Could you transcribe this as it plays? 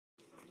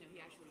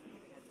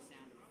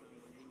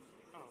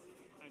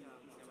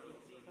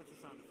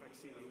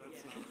CD.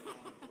 That's not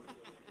fun.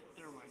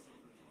 Never mind.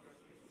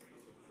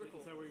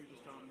 Cool. Is that where you're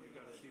just telling me you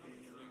got a CD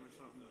in your room or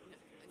something?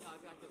 No,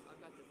 I've got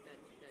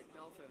that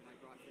bell phone I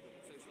brought for the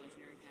social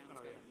engineering panel.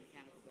 It's got a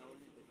mechanical bell in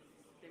it, but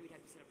then we'd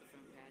have to set up the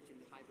phone patch and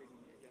the hybrid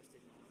and adjust it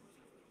and all that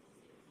stuff.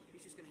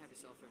 He's just going to have a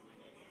cell phone right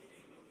now.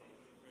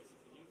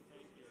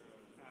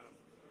 Adam.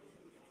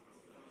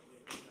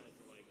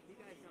 You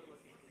guys know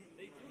what they do.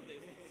 They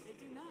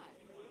do not.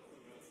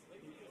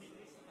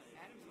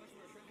 Adam's much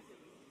more attractive.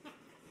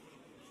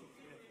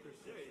 For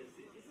serious.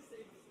 It's the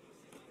same.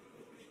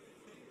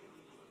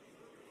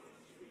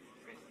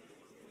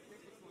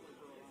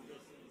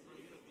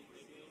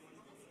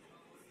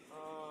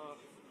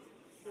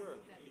 Sure.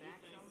 That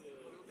back a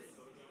little bit. Is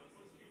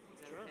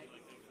that Sure. okay?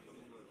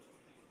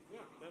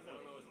 Yeah, definitely. I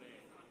don't know his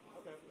name.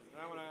 Okay. And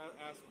I want to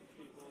ask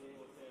people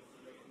if they have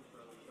suggestions for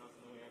other stuff,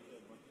 and then we actually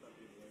had a bunch of stuff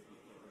people there.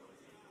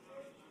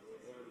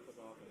 They already took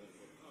off, and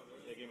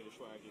they gave me the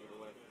swag, gave it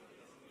away.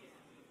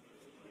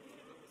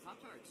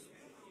 Pop-Tarts.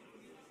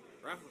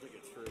 Raffle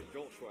tickets for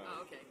Jolt Schwag.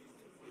 Oh, okay.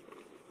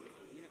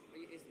 You know,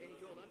 is any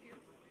Joel up here?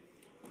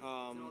 It's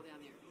all down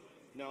there.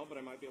 No, but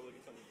I might be able to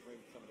get something to bring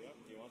somebody up.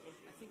 Do you want some?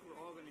 I think we're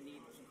all going to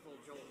need some cold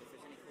Joel if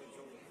there's any cold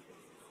Joel left.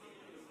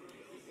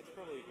 It's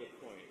probably a good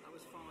point. I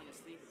was falling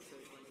asleep at the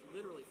socializing,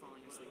 literally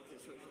falling asleep at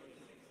the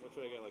socializing. What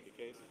should I get, like a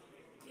case?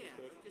 Yeah,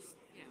 Good. just,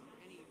 you know,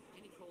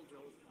 any cold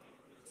Joel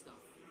stuff.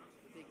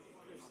 Big.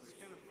 It's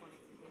kind of funny.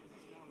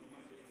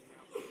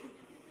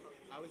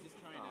 I was just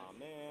trying Aw,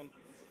 man.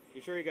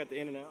 You sure you got the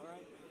in and out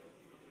right?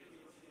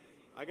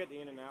 I got the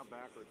in and out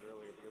backwards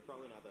earlier, but you're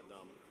probably not that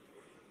dumb.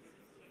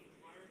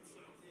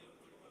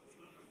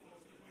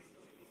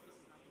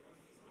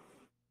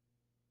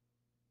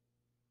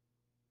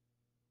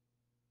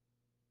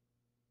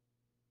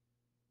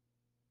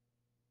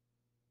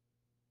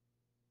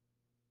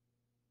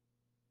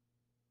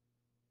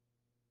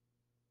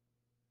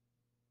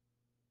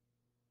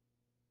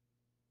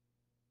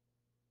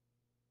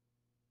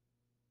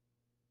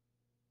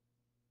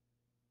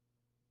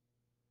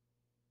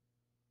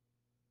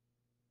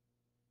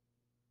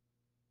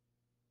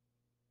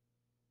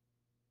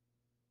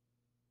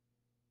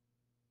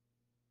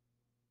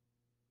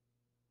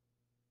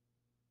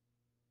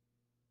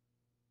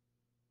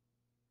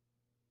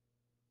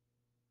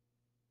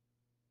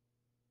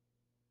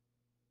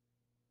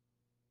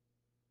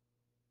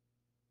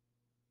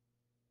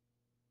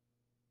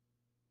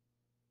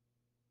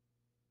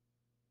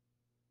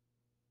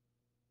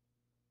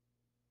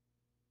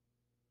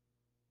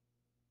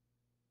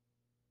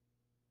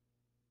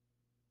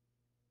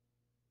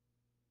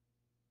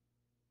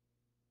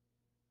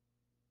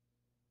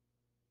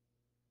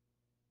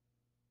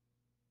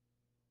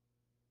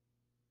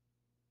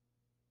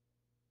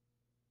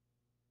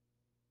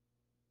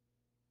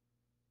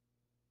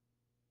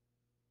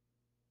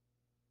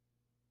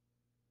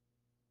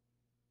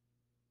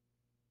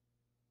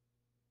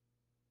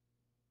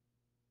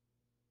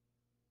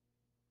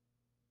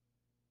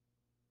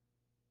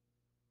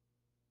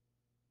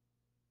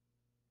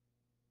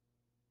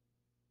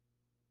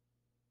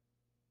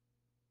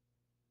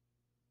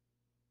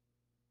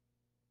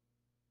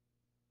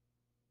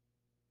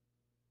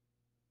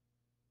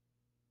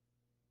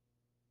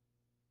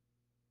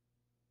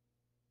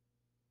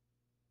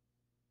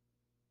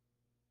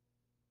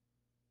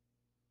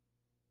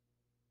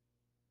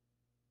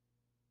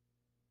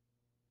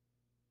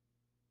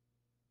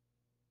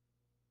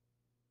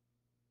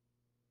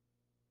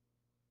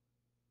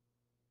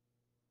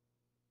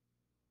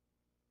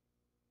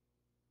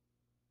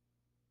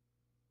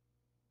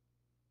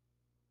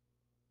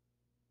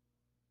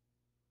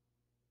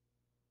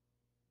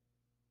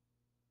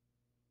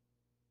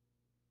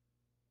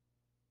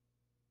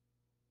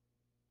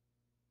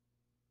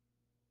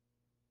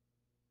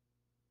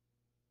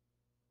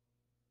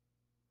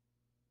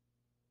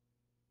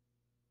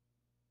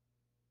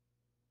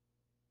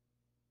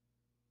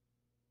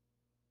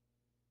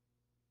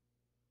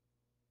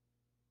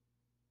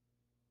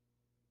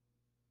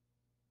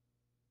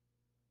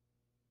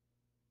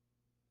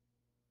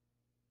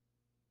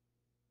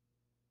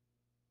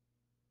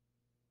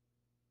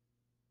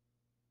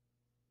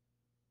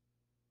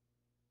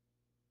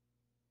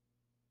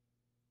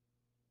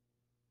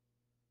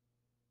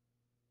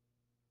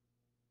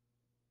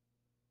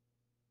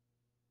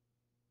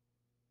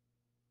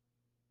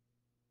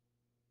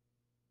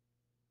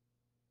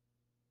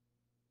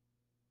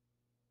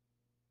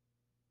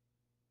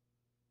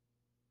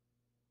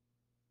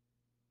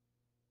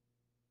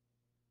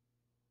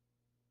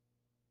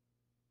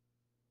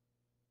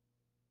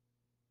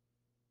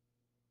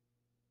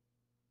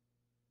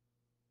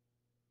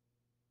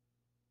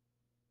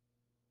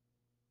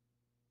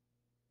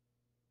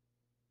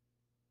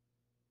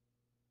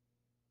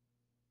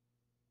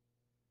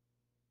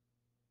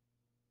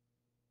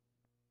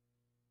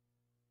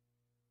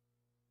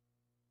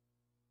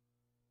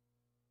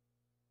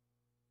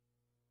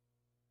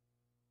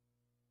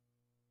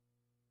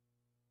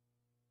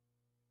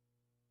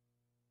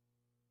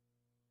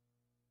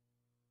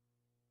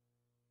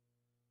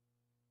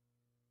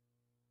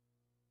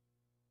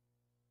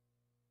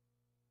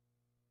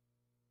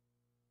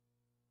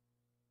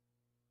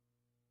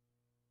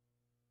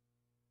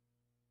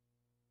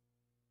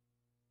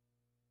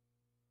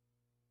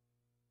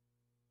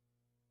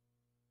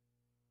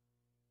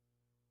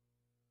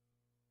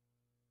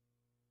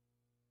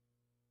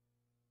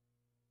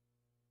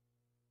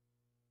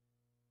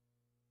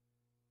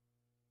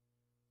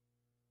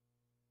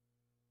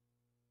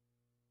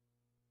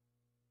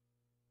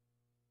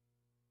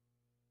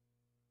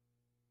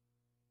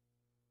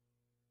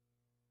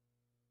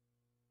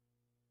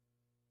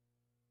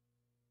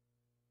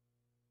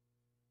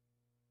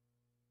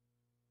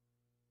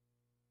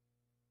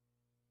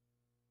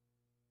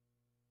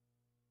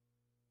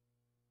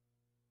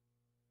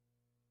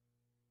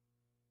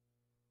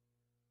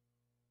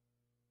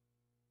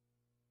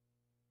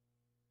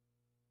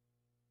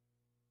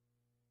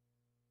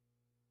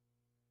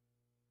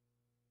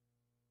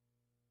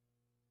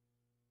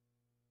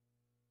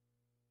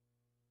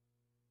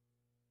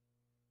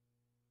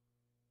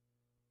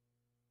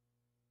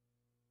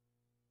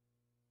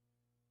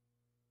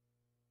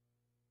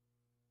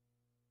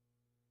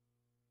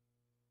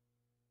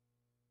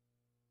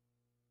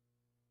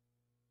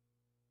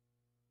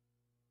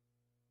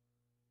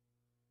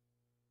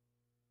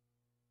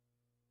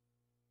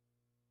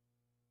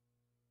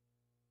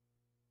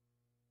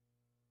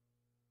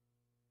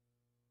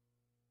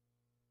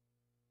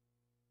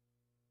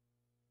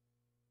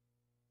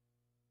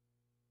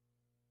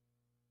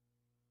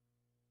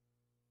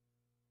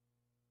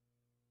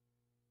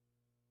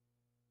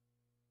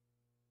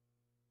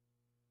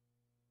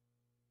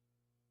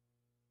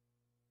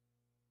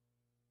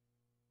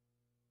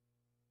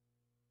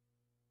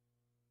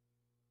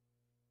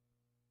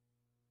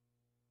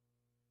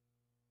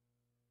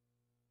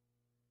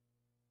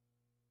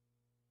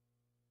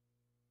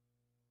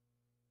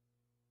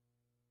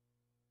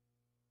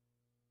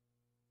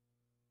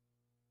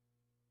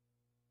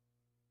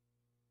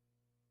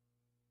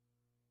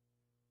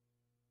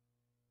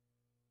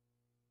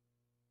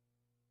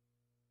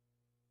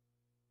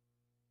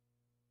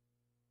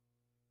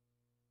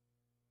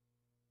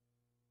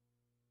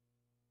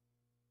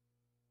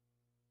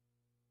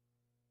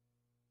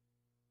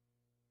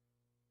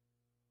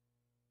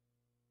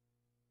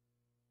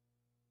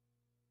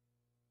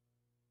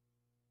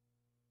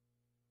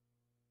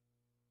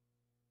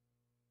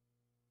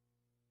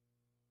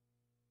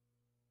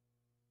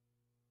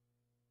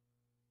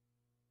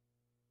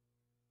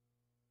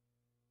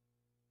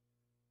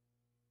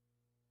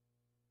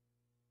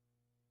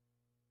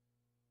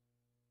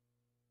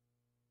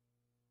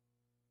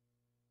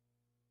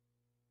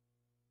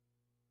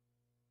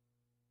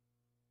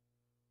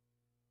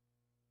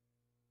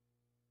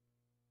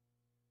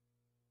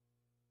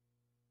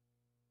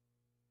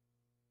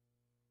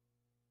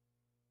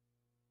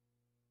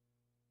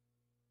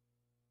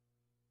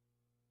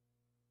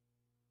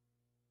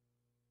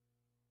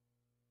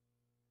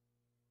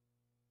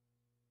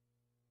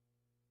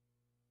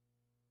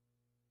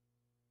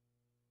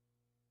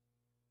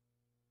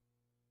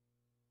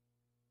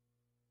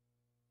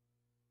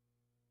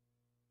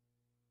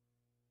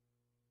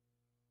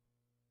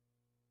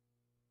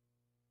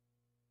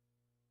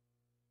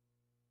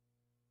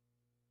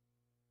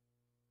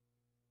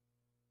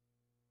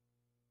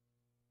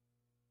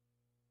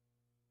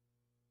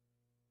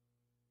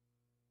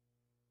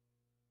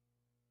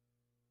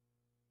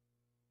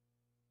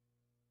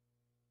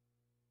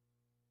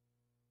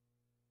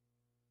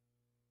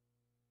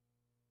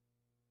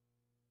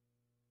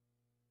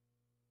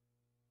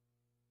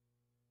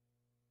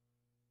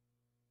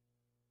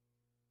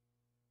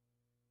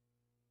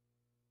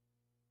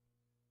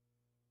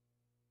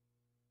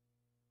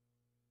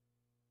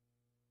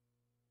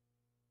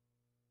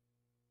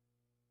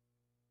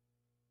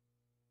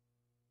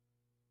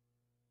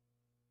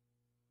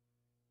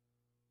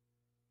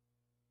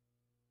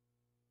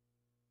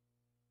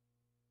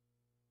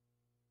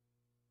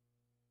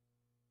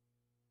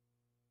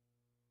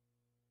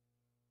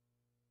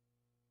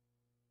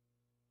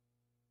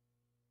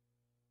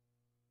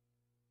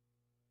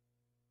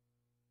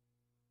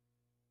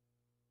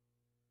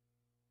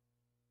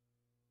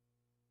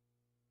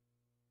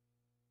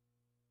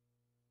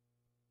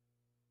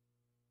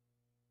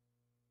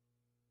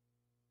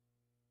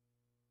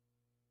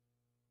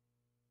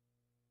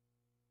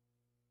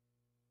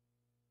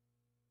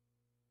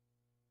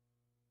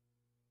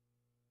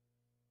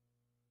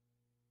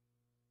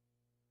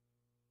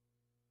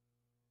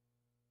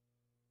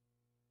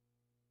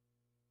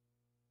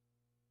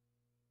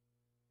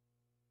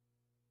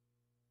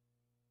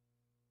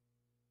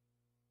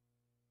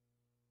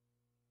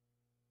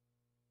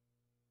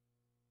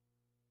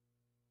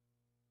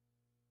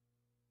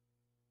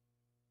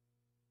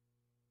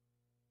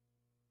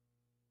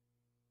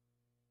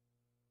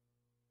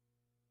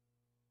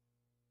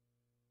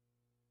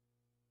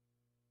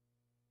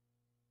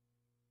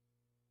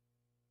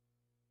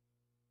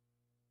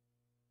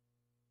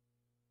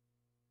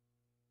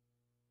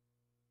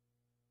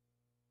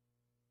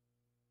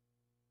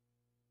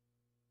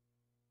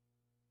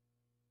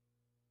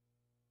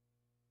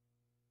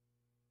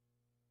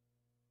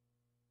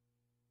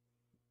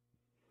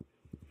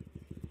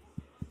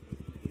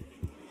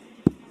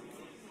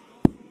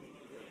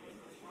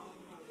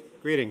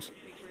 Greetings.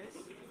 Hey,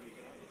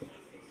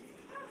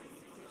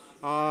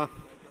 Chris.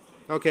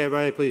 Okay,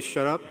 everybody, please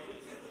shut up.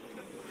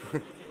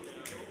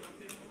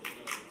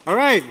 All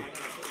right.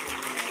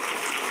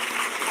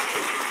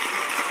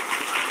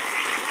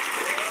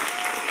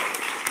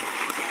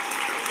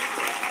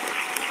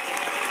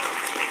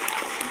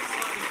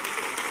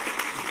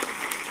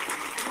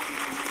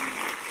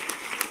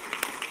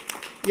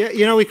 Yeah,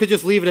 you know, we could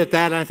just leave it at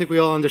that, and I think we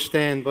all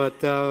understand,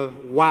 but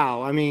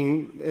wow, I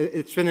mean,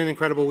 it's been an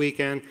incredible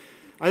weekend.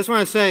 I just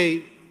want to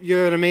say,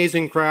 you're an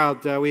amazing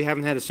crowd. We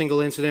haven't had a single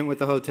incident with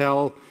the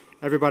hotel.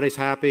 Everybody's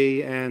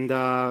happy, and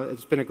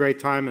it's been a great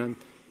time, and I'm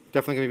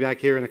definitely going to be back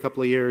here in a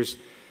couple of years.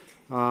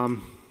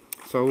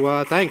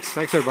 So thanks.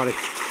 Thanks, everybody.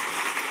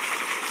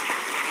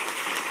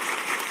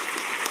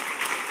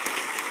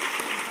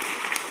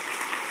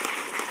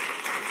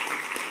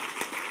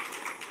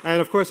 And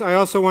of course, I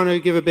also want to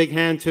give a big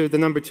hand to the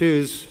number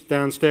twos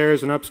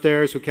downstairs and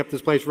upstairs who kept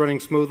this place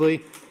running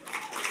smoothly.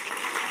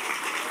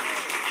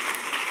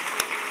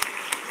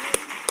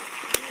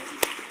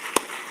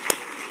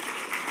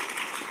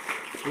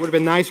 It would have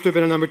been nice to have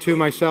been a number two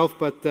myself,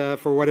 but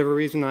for whatever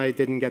reason, I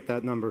didn't get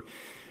that number.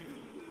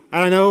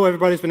 And I know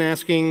everybody's been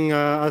asking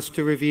us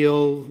to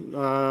reveal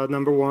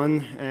number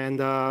one,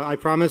 and I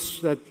promise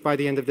that by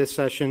the end of this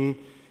session,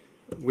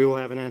 we will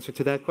have an answer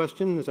to that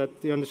question. Is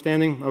that the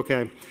understanding?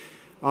 Okay.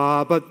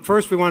 But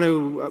first, I want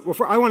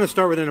to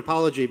start with an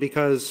apology,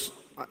 because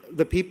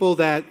the people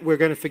that we're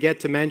going to forget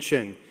to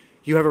mention,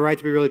 you have a right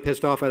to be really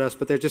pissed off at us,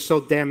 but there's just so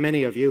damn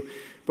many of you.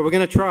 But we're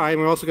going to try,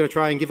 and we're also going to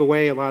try and give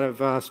away a lot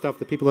of stuff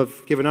that people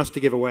have given us to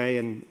give away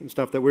and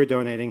stuff that we're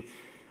donating.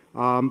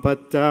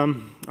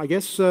 I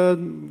guess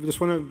we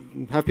just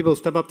want to have people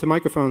step up to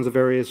microphones of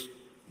various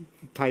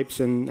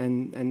types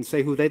and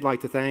say who they'd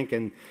like to thank,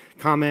 and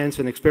comments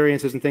and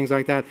experiences and things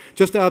like that.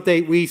 Just to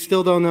update, we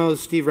still don't know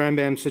Steve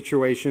Rambam's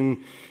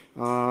situation.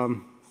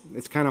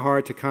 It's kind of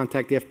hard to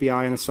contact the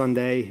FBI on a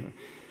Sunday.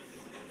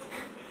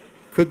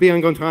 Could be on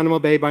Guantanamo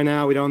Bay by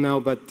now, we don't know,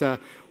 but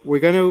we're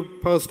going to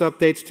post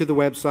updates to the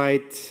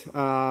website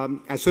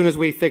as soon as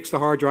we fix the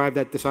hard drive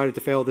that decided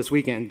to fail this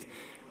weekend.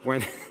 No,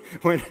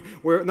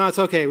 it's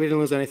okay, we didn't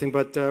lose anything,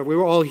 but we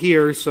were all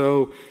here,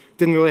 so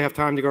didn't really have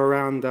time to go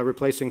around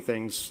replacing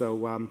things.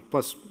 So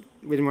plus,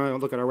 we didn't want to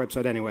look at our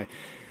website anyway.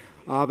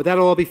 But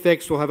that'll all be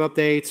fixed. We'll have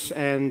updates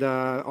and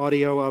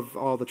audio of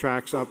all the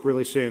tracks up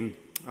really soon.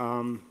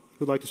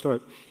 Who'd like to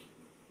start?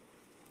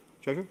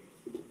 Treasurer?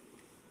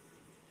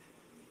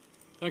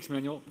 Thanks,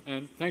 Manuel,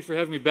 and thanks for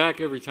having me back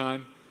every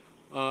time.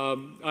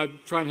 I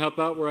try and help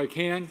out where I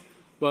can,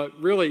 but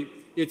really,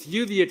 it's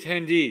you, the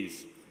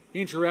attendees,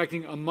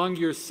 interacting among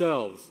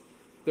yourselves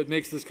that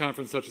makes this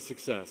conference such a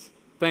success.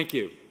 Thank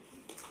you.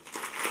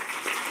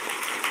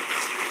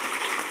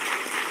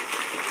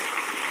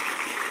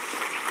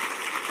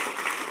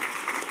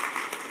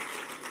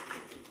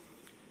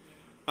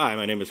 Hi,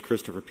 my name is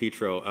Christopher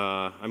Petro.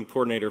 I'm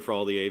coordinator for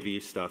all the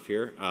AV stuff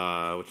here,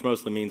 which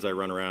mostly means I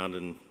run around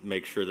and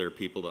make sure there are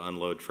people to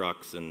unload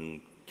trucks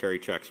and carry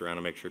checks around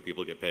and make sure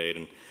people get paid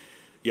and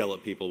yell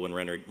at people when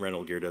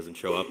rental gear doesn't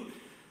show up.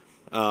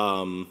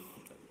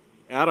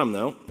 Adam,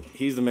 though,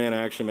 he's the man who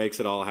actually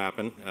makes it all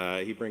happen.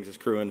 He brings his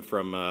crew in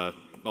from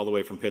all the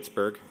way from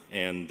Pittsburgh,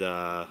 and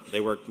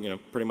they work,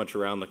 pretty much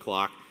around the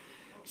clock,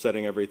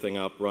 setting everything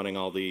up, running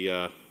all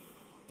the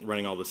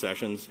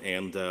sessions,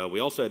 and we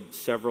also had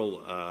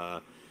several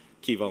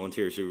key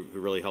volunteers who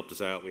really helped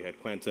us out. We had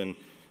Quentin,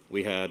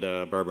 we had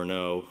Barbara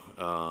No,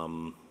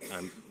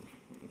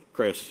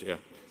 Chris, yeah.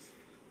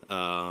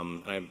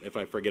 If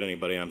I forget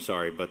anybody, I'm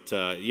sorry, but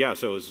yeah,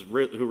 so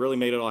who really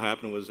made it all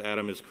happen was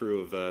Adam, his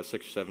crew of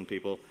 6 or 7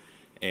 people,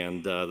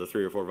 and the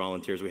 3 or 4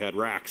 volunteers. We had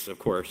Rax, of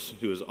course,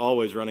 who was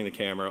always running the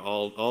camera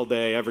all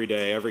day,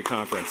 every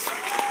conference.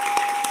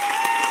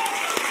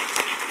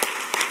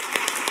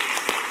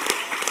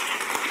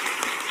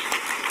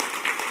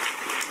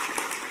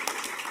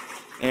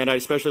 And I'd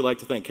especially like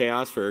to thank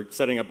Chaos for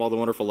setting up all the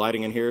wonderful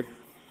lighting in here.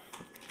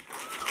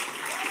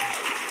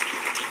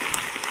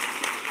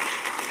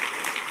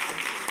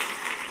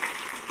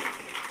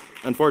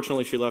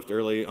 Unfortunately, she left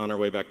early on her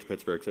way back to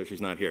Pittsburgh, so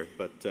she's not here.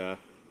 But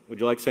would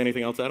you like to say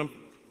anything else, Adam?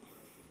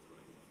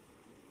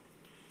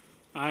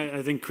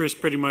 I think Chris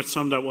pretty much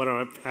summed up what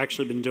I've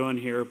actually been doing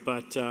here,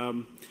 but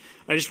I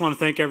just want to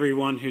thank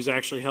everyone who's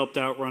actually helped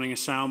out running a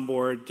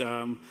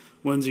soundboard.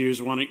 Lindsay is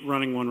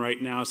running one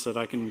right now so that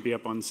I can be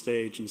up on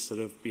stage instead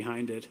of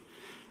behind it.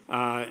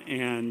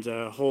 And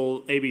a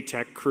whole AB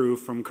Tech crew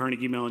from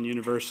Carnegie Mellon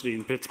University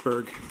in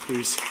Pittsburgh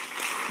who's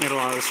made a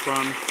lot of this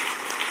run.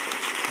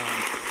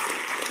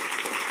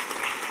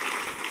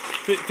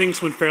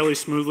 Things went fairly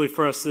smoothly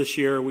for us this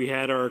year. We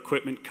had our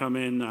equipment come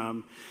in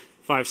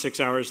 5-6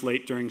 hours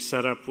late during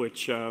setup,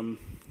 which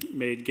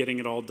made getting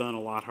it all done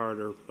a lot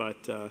harder, but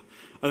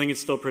I think it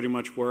still pretty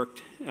much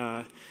worked.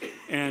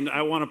 And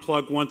I want to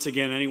plug once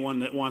again anyone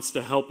that wants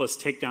to help us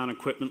take down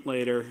equipment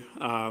later.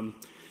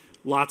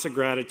 Lots of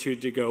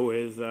gratitude to go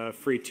with a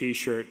free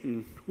t-shirt,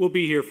 and we'll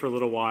be here for a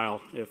little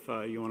while if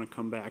you want to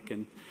come back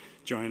and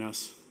join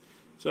us.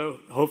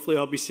 So hopefully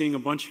I'll be seeing a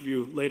bunch of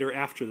you later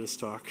after this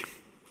talk.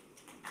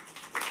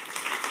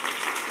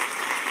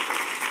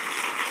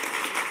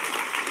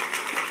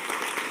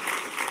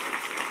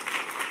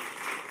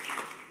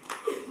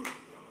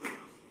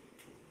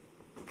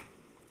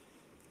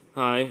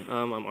 Hi,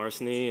 I'm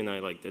Arseny, and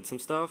I did some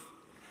stuff.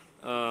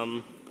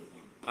 I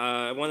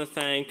want to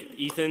thank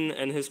Ethan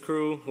and his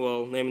crew, who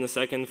I'll name in a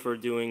second, for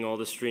doing all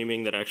the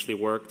streaming that actually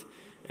worked,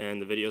 and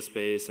the video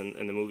space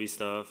and the movie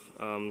stuff.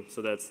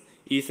 So that's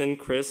Ethan,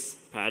 Chris,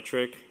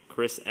 Patrick,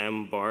 Chris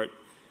M, Bart,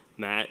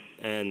 Matt,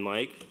 and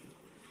Mike.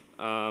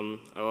 I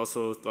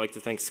also like to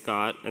thank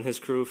Scott and his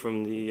crew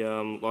from the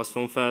Lost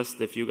Film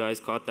Fest. If you guys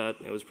caught that,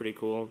 it was pretty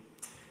cool.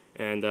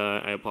 And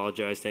I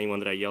apologize to anyone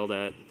that I yelled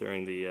at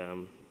during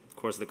the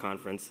course of the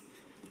conference.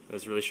 It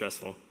was really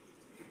stressful.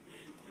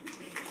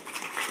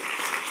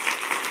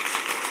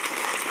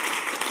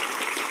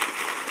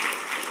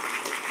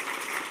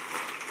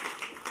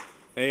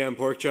 Hey, I'm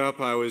Porkchop.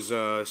 I was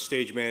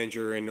stage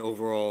manager and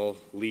overall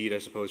lead, I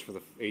suppose, for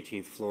the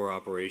 18th floor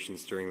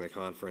operations during the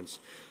conference.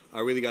 I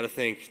really got to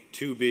thank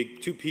two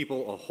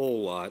people a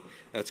whole lot.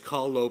 That's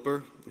Carl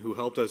Loper, who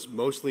helped us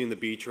mostly in the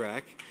B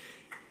track,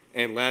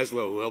 and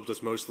Laszlo, who helped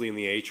us mostly in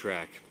the A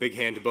track. Big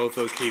hand to both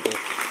those people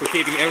for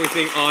keeping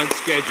everything on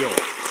schedule.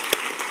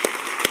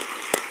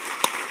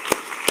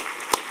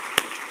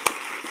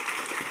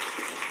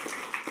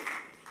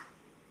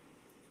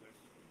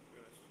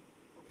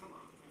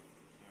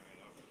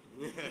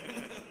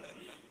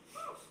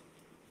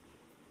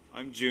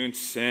 I'm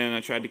Junce, and I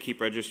tried to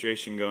keep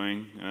registration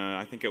going.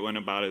 I think it went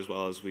about as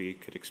well as we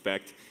could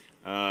expect.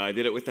 I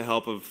did it with the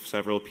help of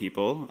several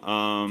people.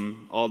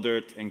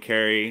 Aldert and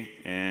Carrie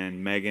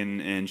and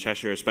Megan and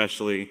Cheshire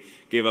especially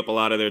gave up a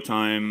lot of their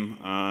time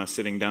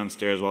sitting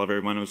downstairs while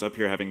everyone was up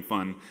here having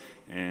fun,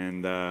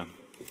 and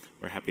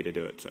we're happy to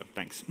do it, so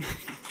thanks.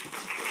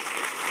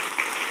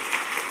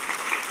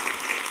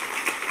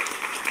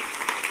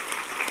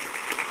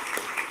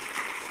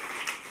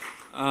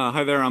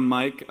 Hi there, I'm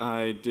Mike.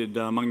 I did,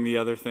 among the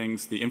other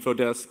things, the info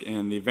desk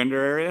and the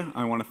vendor area.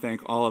 I want to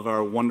thank all of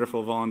our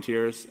wonderful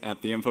volunteers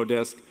at the info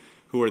desk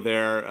who were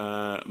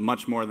there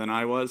much more than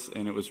I was,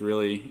 and it was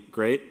really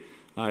great.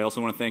 I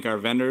also want to thank our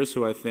vendors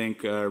who I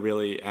think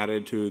really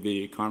added to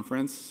the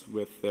conference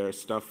with their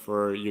stuff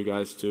for you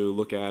guys to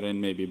look at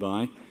and maybe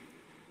buy.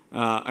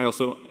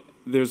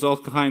 There's all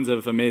kinds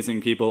of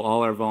amazing people,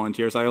 all our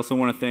volunteers. I also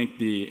want to thank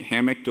the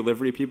hammock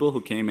delivery people who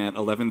came at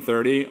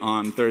 11:30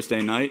 on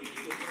Thursday night,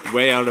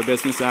 way out of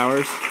business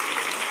hours.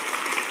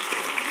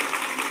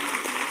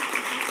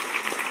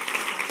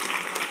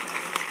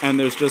 And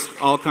there's just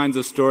all kinds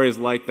of stories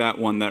like that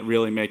one that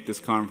really make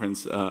this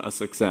conference a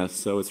success.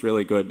 So it's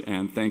really good,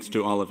 and thanks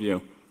to all of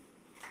you.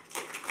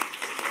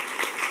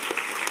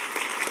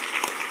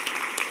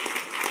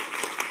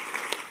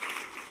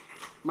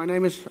 Mijn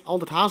naam is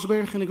Aldert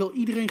Hazenberg en ik wil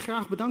iedereen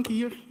graag bedanken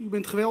hier. U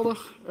bent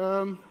geweldig.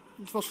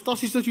 Het was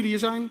fantastisch dat jullie hier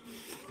zijn.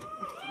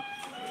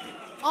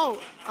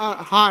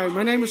 Hi,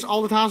 my name is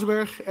Aldert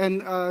Hazenberg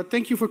and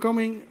thank you for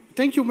coming.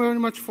 Thank you very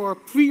much for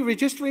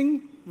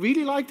pre-registering.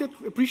 Really liked it,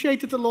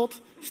 appreciate it a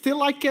lot.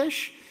 Still like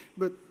cash,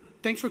 but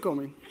thanks for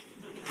coming.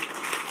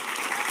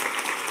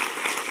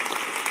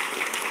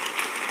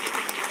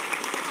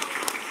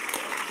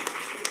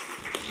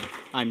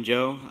 I'm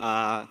Joe.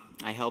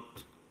 I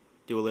helped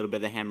do a little bit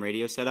of the ham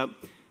radio setup,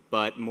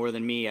 but more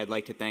than me, I'd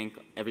like to thank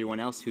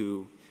everyone else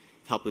who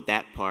helped with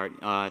that part.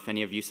 If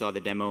any of you saw the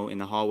demo in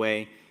the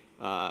hallway,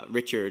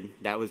 Richard,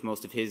 that was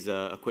most of his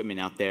equipment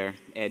out there.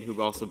 Ed,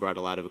 who also brought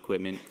a lot of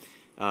equipment,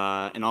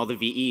 and all the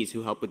VEs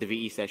who helped with the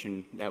VE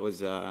session. That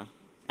was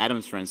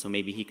Adam's friend, so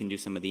maybe he can do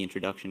some of the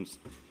introductions,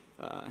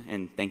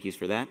 and thank yous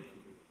for that.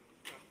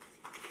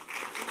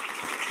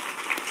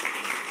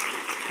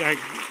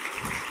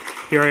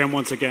 Here I am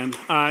once again.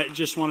 I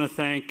just want to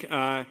thank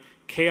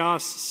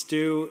Chaos,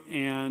 Stu,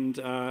 and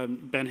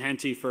Ben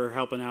Henty for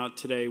helping out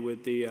today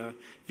with the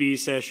VE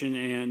session,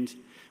 and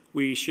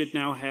we should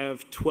now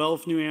have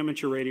 12 new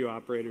amateur radio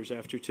operators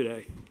after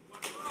today.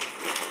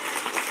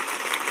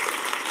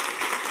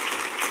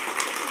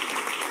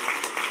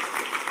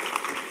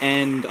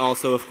 And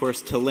also, of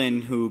course, to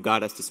Lynn, who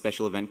got us the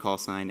special event call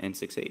sign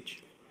N6H.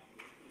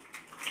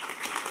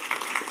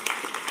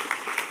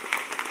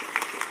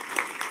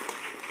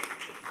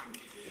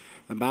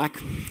 I'm back.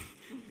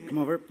 Come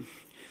over.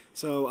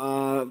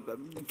 So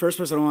first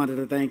person I wanted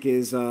to thank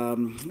is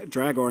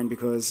Dragorn,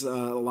 because a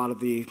lot of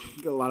the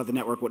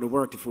network wouldn't have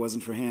worked if it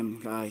wasn't for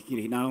him.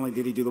 Not only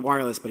did he do the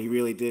wireless, but he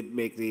really did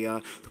make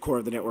the core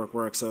of the network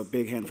work. So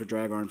big hand for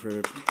Dragorn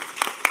for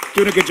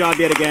doing a good job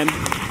yet again.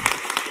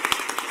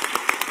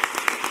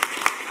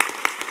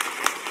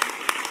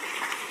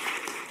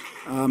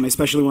 I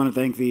especially want to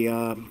thank the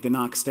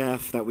NOC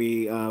staff that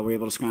we were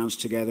able to scrounge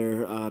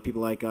together.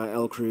 People like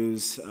L.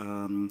 Cruz,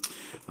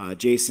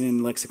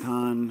 Jason,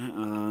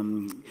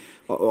 Lexicon,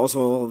 also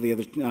all the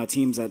other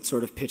teams that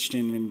sort of pitched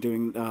in and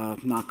doing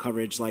NOC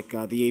coverage, like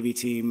the AV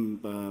team,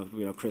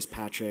 Chris,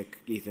 Patrick,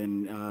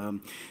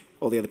 Ethan,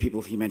 all the other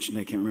people he mentioned,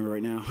 I can't remember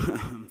right now.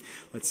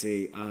 Let's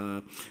see.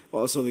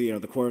 Also,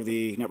 the core of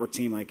the network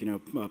team, like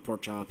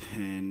Pork Chop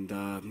and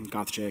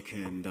Goth Chick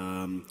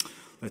and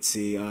let's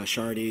see,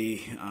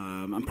 Shardy.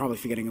 I'm probably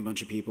forgetting a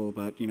bunch of people,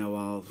 but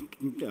I'll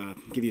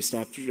give you a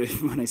staff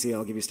when I see it.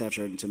 I'll give you a staff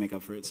shirt to make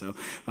up for it. So,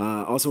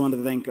 also wanted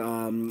to thank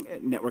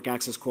Network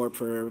Access Corp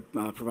for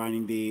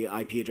providing the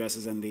IP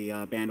addresses and the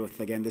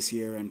bandwidth again this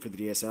year, and for the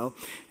DSL.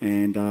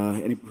 And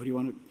who do you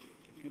want to?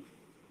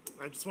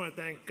 I just want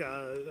to thank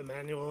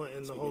Emmanuel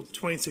and the whole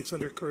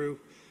 2600 crew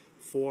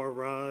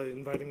for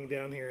inviting me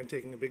down here and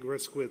taking a big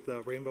risk with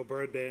Rainbow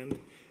Broadband,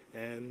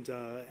 and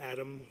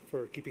Adam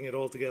for keeping it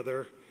all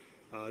together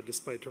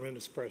despite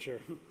tremendous pressure.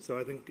 So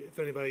I think if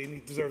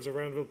anybody deserves a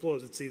round of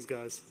applause, it's these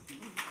guys.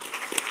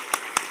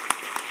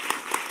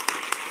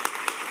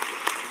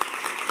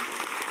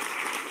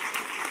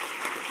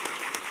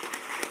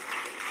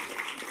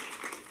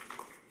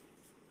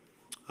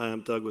 Hi,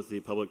 I'm Doug with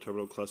the Public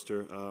Terminal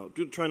Cluster.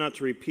 Do try not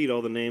to repeat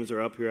all the names that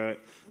are up here.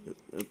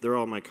 They're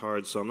all on my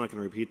cards, so I'm not going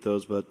to repeat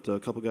those, but a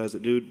couple guys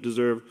that do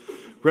deserve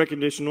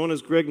recognition. One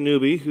is Greg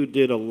Newby, who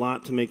did a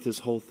lot to make this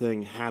whole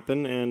thing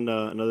happen, and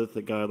another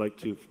guy I'd like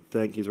to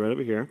thank, he's right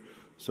over here.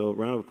 So a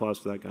round of applause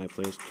for that guy,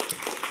 please.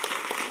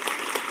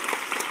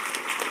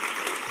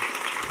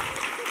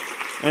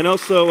 And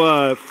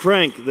also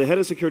Frank, the head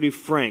of security,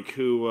 Frank,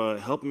 who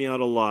helped me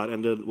out a lot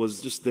and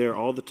was just there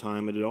all the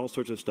time and did all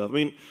sorts of stuff. I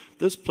mean,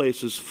 this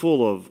place is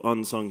full of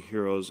unsung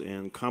heroes,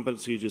 and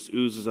competency just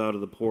oozes out of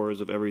the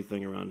pores of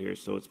everything around here.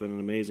 So it's been an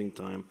amazing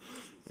time.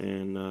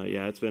 And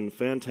yeah, it's been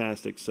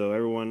fantastic. So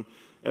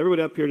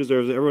everybody up here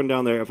deserves it. Everyone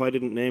down there, if I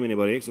didn't name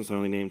anybody, since I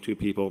only named 2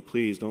 people,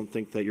 please don't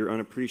think that you're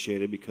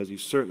unappreciated, because you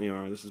certainly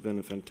are. This has been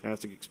a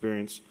fantastic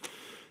experience.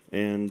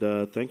 And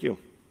thank you.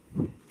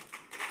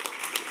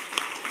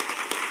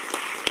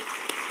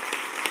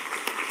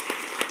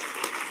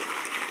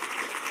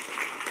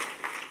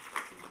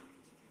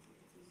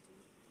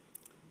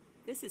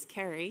 This is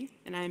Carrie,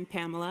 and I'm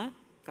Pamela,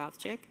 Goth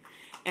Chick,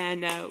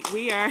 and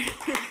we are,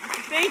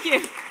 thank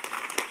you.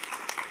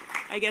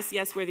 I guess,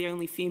 yes, we're the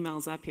only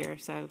females up here,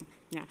 so,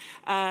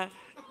 yeah.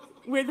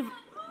 We're the,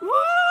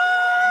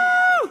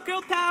 woo!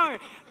 Girl power!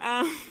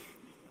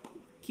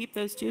 Keep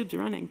those tubes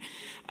running.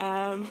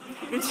 So,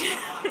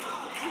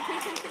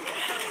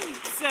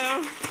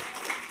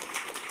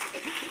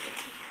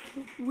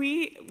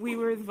 we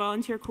were the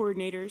volunteer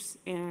coordinators,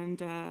 and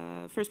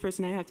first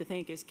person I have to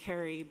thank is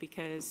Carrie,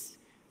 because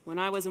when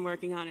I wasn't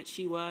working on it,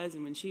 she was,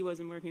 and when she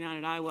wasn't working on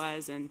it, I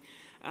was, and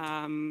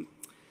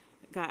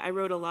I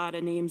wrote a lot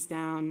of names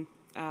down,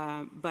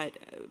 but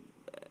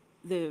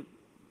the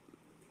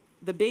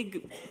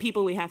big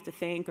people we have to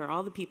thank are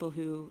all the people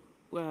who,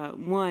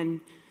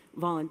 one,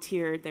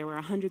 volunteered. There were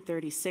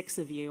 136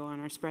 of you on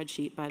our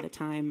spreadsheet by the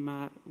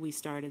time we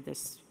started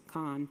this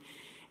con.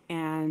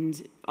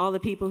 And all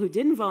the people who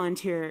didn't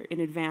volunteer in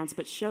advance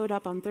but showed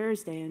up on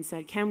Thursday and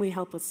said, can we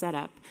help with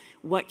setup?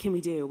 What can we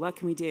do? What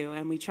can we do?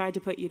 And we tried to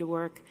put you to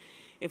work.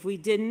 If we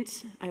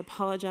didn't, I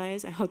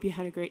apologize. I hope you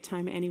had a great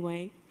time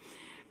anyway.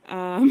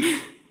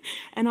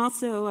 And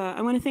also,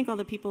 I want to thank all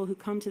the people who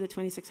come to the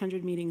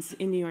 2600 meetings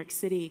in New York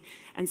City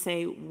and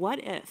say,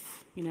 what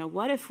if?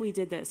 What if we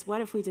did this? What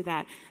if we did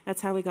that?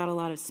 That's how we got a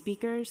lot of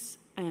speakers,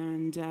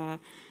 and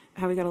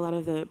how we got a lot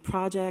of the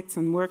projects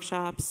and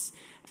workshops.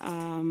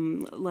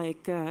 And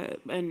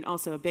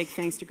also a big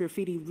thanks to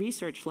Graffiti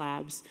Research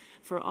Labs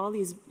for all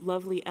these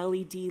lovely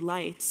LED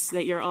lights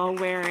that you're all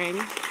wearing.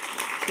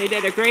 They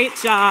did a great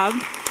job.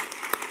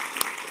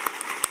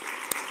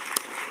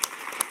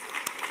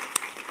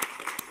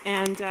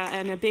 And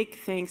a big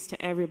thanks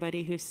to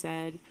everybody who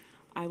said,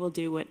 I will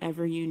do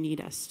whatever you need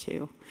us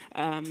to.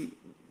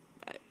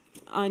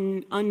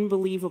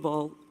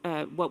 Unbelievable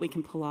what we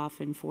can pull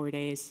off in 4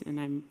 days, and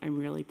I'm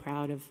really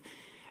proud of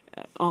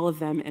all of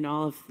them and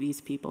all of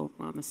these people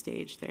on the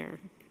stage.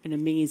 They're an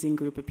amazing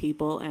group of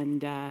people,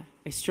 and I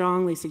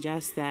strongly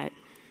suggest that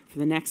for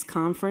the next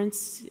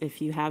conference,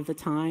 if you have the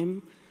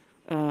time,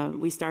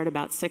 we start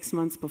about 6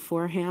 months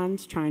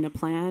beforehand trying to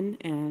plan,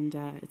 and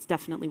it's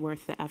definitely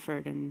worth the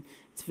effort, and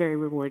it's a very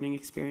rewarding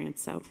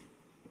experience. So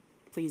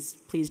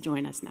please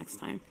join us next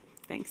time.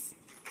 Thanks.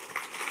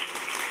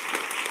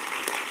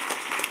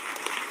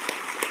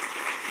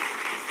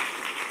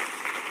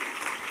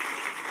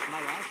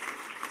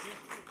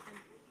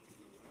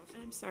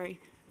 I'm sorry.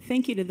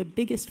 Thank you to the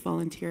biggest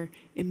volunteer,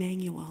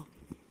 Emmanuel.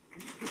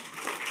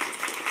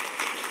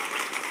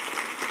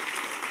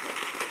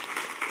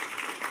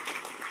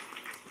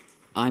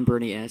 I'm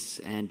Bernie S.,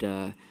 and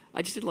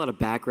I just did a lot of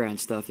background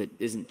stuff that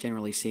isn't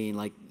generally seen,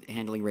 like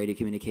handling radio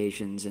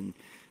communications, and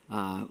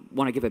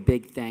want to give a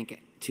big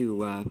thank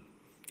to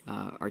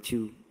our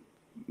 2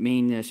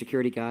 main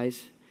security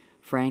guys,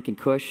 Frank and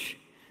Kush.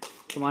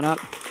 Come on up.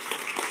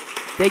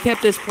 They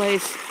kept this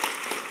place.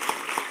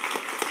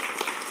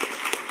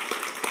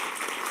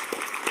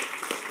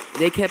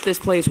 They kept this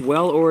place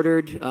well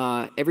ordered.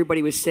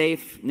 Everybody was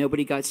safe.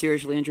 Nobody got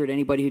seriously injured.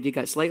 Anybody who did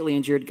got slightly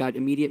injured got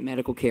immediate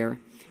medical care.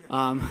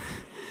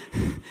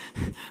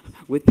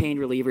 With pain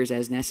relievers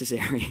as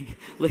necessary,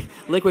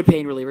 liquid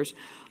pain relievers.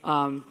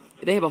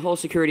 they have a whole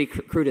security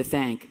crew to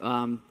thank.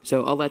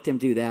 So I'll let them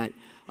do that.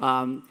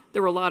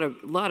 There were a lot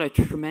of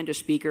tremendous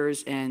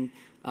speakers and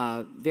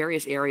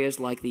various areas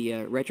like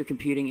the retro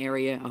computing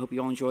area. I hope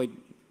you all enjoyed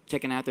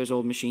checking out those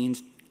old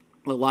machines.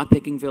 The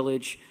lockpicking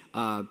village.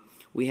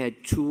 We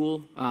had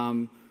Tool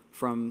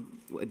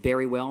from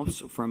Barry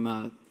Wells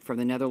from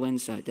the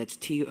Netherlands. That's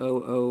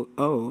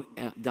TOOO.nl,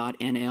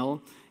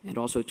 and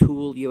also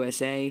Tool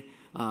USA.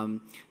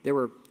 There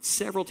were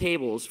several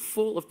tables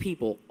full of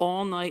people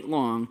all night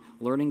long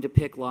learning to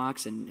pick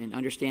locks and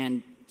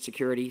understand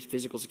security,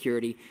 physical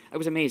security. It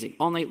was amazing.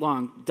 All night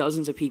long,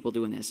 dozens of people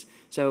doing this.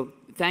 So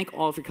thank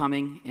all for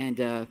coming,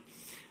 and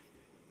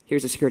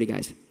here's the security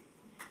guys.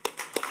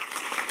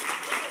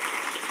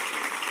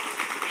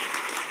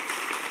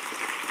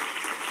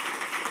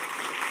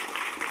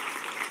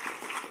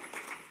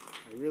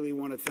 I really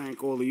want to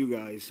thank all of you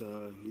guys.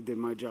 You did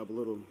my job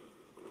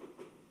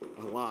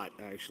a lot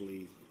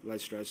actually,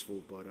 less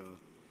stressful, but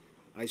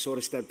I sort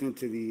of stepped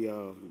into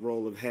the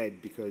role of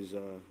head because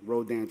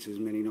road dance, as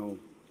many know,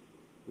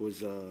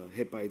 was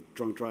hit by a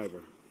drunk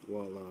driver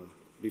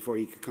before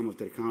he could come up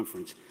to the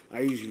conference. I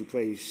usually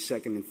play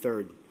second and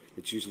third.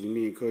 It's usually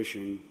me and Kush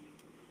and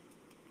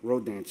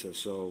road dancer.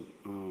 So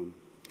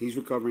he's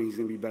recovering. He's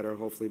going to be better.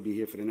 Hopefully be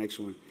here for the next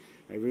one.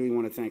 I really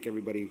want to thank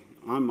everybody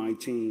on my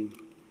team,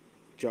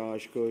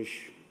 Josh,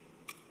 Kush,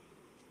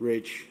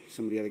 Rich,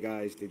 some of the other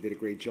guys. They did a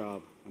great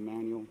job.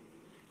 Emmanuel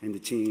and the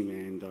team.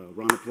 And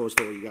round of applause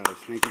to all you guys.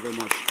 Thank you very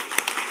much.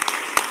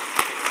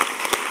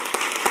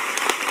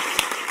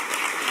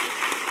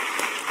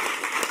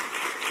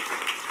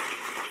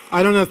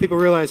 I don't know if people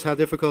realize how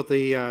difficult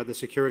the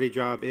security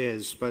job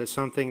is, but it's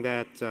something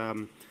that,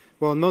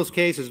 well, in most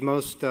cases,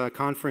 most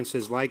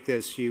conferences like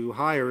this, you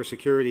hire a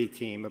security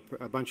team,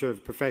 a bunch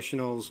of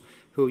professionals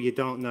who you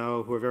don't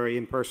know, who are very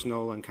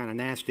impersonal and kind of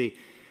nasty.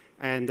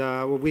 And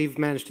what we've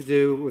managed to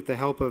do with the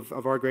help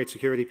of our great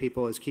security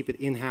people is keep it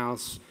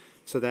in-house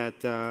so that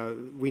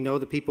we know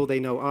the people, they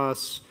know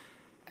us,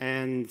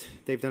 and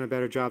they've done a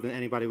better job than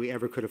anybody we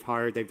ever could have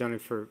hired. They've done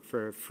it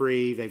for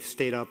free. They've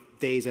stayed up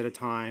days at a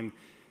time.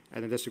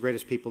 And they're just the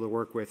greatest people to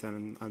work with,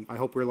 and I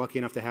hope we're lucky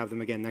enough to have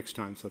them again next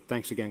time. So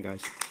thanks again,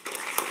 guys.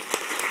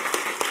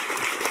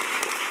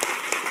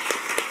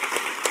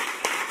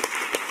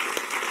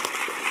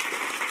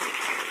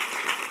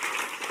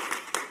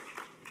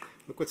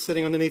 Look what's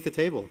sitting underneath the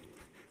table.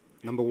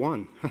 Number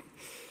one.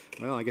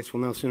 Well, I guess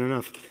we'll know soon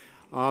enough.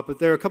 But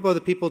there are a couple other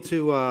people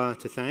to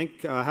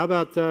thank. How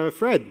about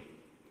Fred,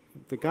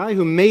 the guy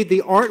who made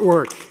the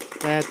artwork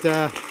that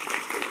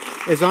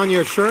is on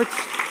your shirts?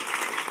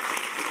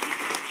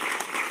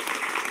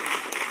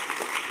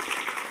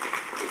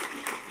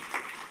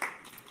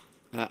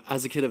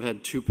 As a kid, I've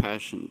had two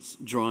passions,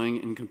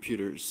 drawing and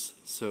computers.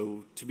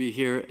 So to be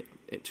here,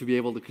 to be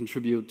able to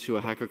contribute to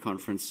a hacker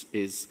conference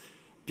is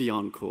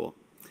beyond cool.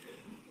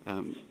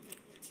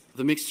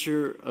 The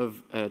mixture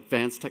of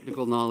advanced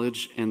technical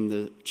knowledge and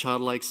the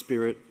childlike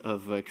spirit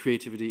of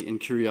creativity and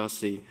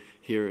curiosity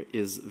here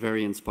is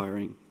very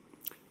inspiring.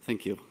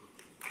 Thank you.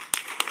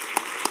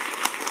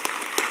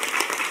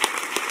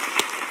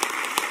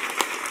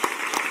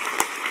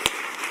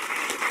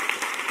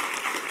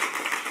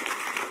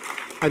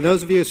 And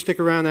those of you who stick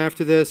around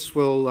after this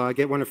will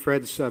get one of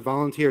Fred's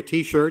volunteer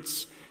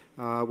T-shirts,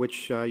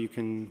 which you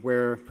can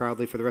wear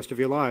proudly for the rest of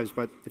your lives.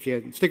 But if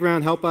you stick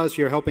around, help us.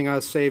 You're helping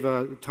us save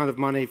a ton of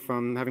money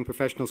from having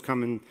professionals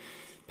come and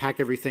pack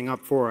everything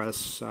up for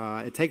us.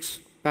 It takes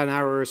about an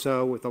hour or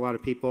so with a lot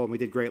of people, and we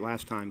did great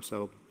last time.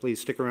 So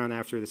please stick around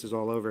after this is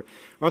all over.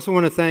 I also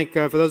want to thank,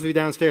 for those of you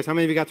downstairs, how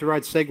many of you got to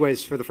ride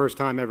Segways for the first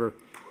time ever?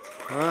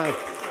 All right.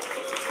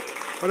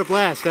 What a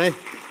blast, eh?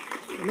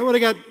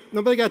 Nobody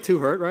got too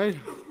hurt, right?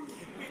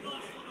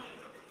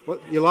 What,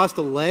 you lost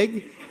a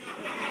leg?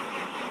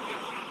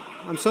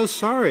 I'm so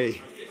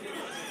sorry.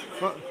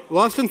 Well,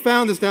 Lost and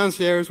Found is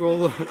downstairs.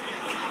 We'll all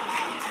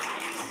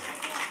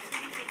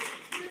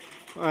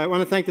right, I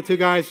want to thank the two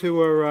guys who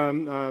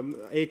were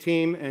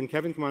A-Team and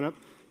Kevin. Come on up.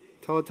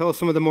 Tell us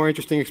some of the more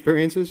interesting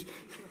experiences.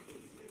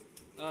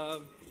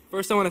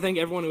 First, I want to thank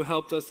everyone who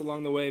helped us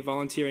along the way,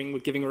 volunteering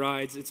with giving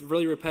rides. It's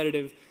really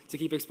repetitive to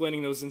keep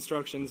explaining those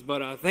instructions,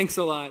 but thanks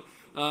a lot.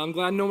 I'm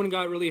glad no one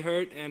got really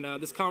hurt, and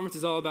this conference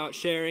is all about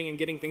sharing and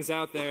getting things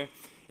out there.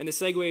 And the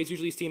Segway is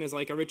usually seen as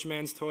like a rich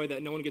man's toy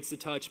that no one gets to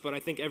touch, but I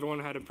think everyone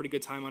had a pretty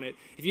good time on it.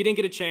 If you didn't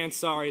get a chance,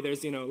 sorry,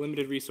 there's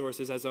limited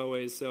resources as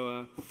always.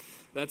 So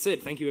that's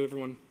it. Thank you,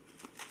 everyone.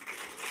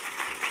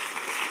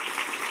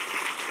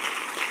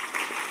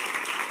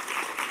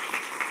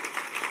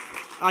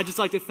 I'd just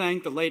like to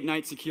thank the late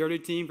night security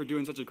team for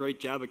doing such a great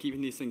job of keeping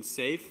these things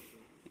safe,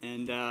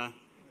 and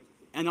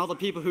all the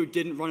people who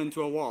didn't run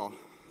into a wall.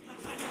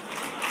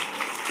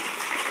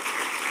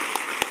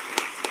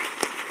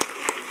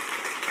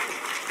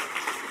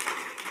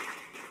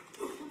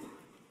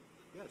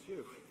 Yes,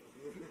 you.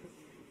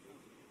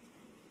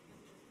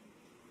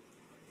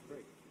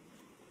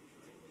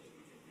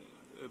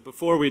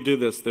 Before we do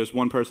this, there's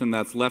one person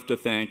that's left to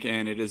thank,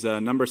 and it is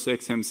number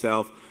 6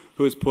 himself,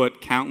 who has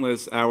put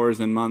countless hours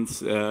and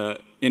months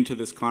into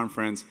this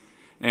conference.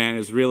 and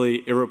is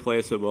really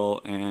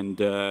irreplaceable and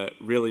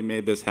really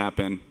made this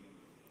happen.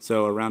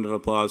 So a round of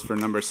applause for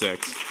number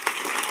 6.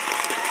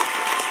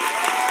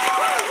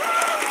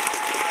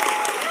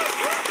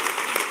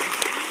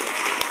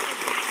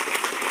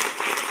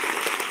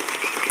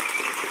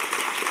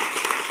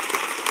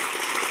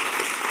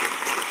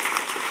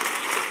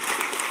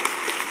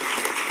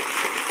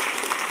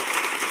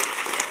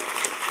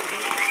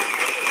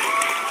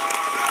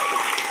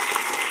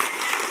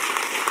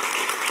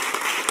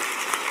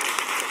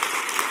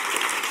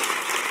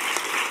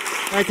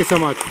 Thank you so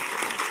much.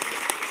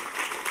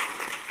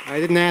 I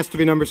didn't ask to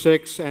be number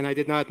 6, and I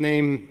did not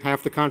name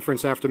half the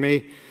conference after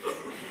me.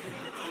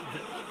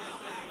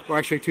 Well,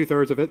 actually,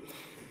 2/3 of it.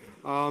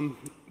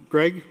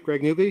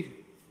 Greg Newby,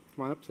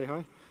 come on up, say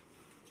hi.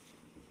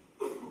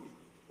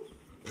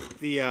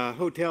 The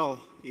hotel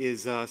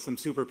is some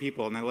super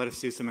people, and they let us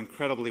do some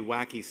incredibly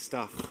wacky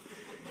stuff.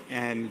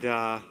 And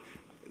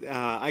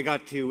I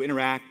got to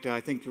interact. I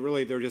think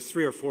really there were just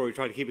 3 or 4. We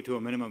tried to keep it to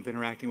a minimum of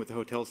interacting with the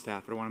hotel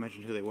staff. I don't want to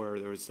mention who they were.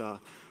 There was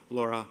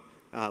Lana.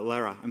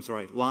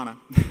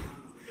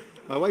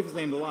 My wife is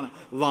named Lana.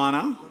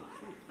 Lana,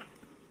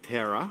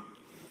 Tara,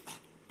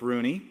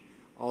 Bruni,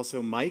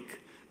 also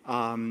Mike,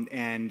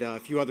 and a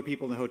few other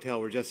people in the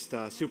hotel were just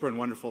super and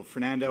wonderful.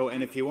 Fernando,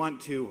 and if you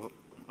want to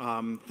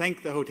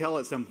thank the hotel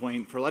at some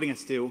point for letting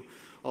us do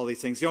all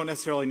these things, you don't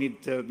necessarily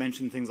need to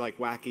mention things like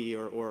wacky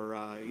or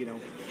you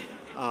know.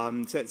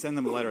 Send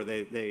them a letter.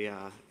 They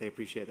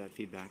appreciate that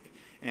feedback.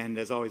 And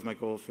as always, my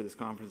goal for this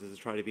conference is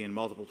to try to be in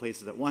multiple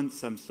places at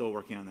once. I'm still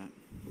working on that.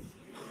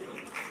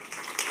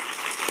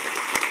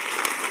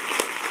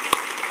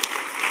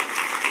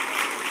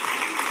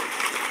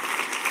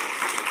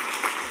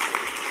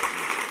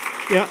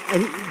 Yeah,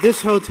 and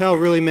this hotel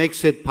really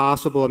makes it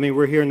possible. I mean,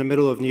 we're here in the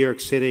middle of New York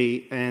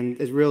City,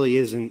 and it really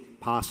isn't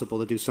possible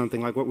to do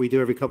something like what we do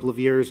every couple of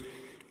years.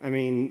 I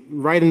mean,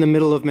 right in the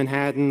middle of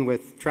Manhattan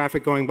with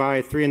traffic going by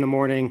at 3 in the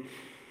morning.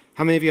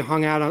 How many of you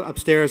hung out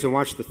upstairs and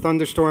watched the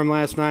thunderstorm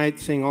last night,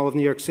 seeing all of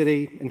New York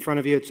City in front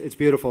of you? It's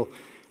beautiful.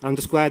 I'm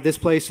just glad this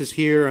place is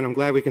here, and I'm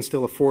glad we can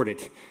still afford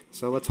it.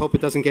 So let's hope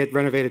it doesn't get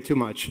renovated too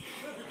much.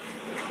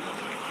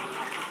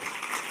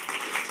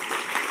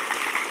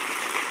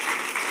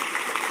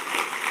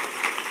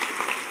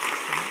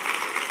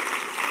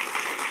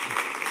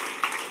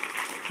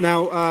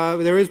 Now,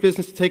 there is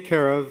business to take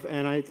care of,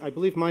 and I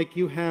believe, Mike,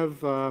 you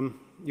have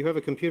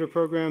a computer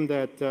program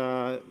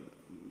that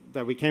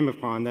we came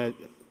upon that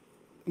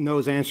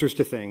knows answers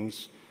to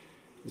things.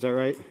 Is that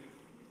right? Can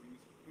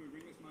we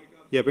bring this mic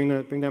up? Yeah,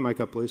 bring that mic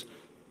up, please.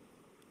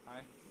 Hi.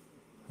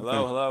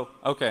 Hello.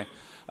 Okay.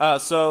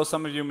 So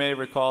some of you may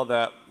recall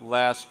that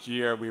last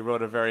year we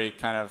wrote a very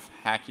kind of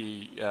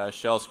hacky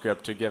shell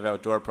script to give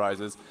out door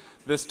prizes.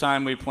 This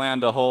time we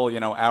planned a whole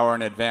hour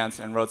in advance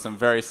and wrote some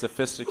very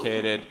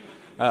sophisticated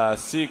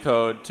C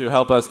code to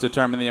help us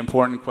determine the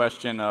important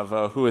question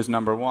of who is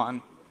number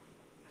 1.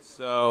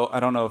 So I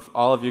don't know if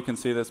all of you can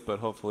see this, but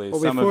hopefully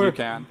some of you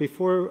can.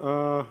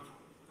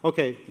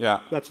 Okay.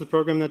 Yeah. That's the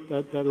program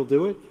that'll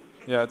do it?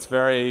 Yeah, it's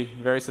very,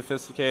 very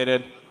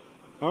sophisticated.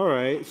 All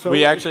right. So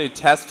we actually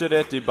tested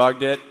it,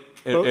 debugged it.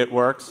 It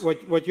works.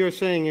 What you're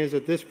saying is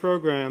that this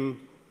program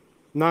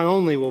not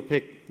only will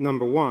pick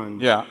number 1.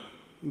 Yeah.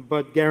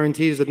 But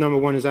guarantees that number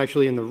 1 is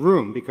actually in the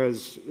room,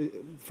 because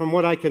from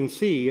what I can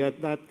see,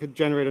 that could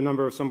generate a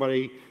number of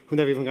somebody who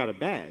never even got a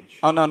badge.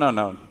 Oh,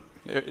 no.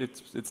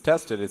 It's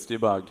tested. It's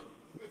debugged.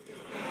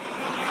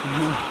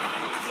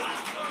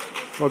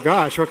 Well,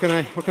 gosh, what can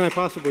I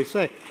possibly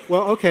say?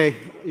 Well, okay,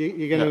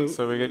 you're gonna. Yeah,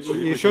 so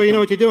you sure you know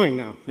what you're doing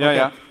now? Yeah, okay.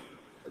 yeah.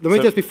 Let me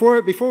just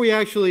before we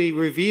actually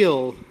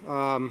reveal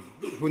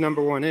who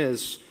number 1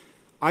 is,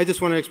 I just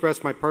want to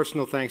express my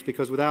personal thanks,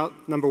 because without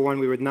number 1,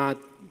 we would not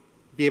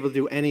be able to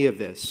do any of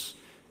this,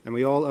 and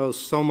we all owe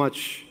so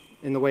much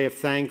in the way of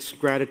thanks,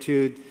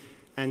 gratitude,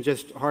 and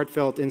just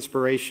heartfelt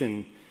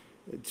inspiration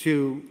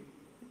to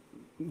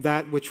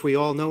that which we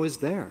all know is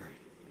there.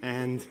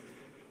 And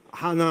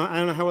I don't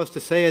know how else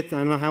to say it. I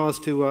don't know how else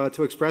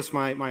to express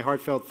my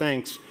heartfelt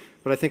thanks,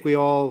 but I think we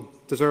all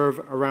deserve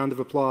a round of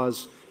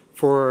applause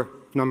for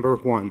number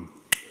 1.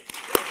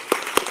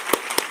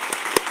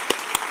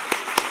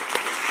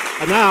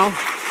 And now,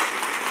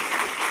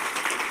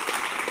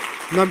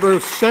 number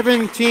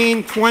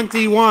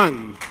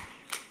 1721.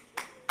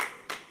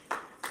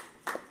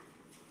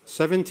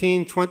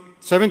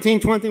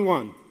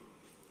 1721.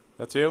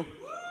 That's you?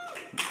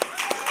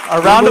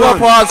 A round of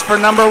applause for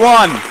number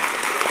 1.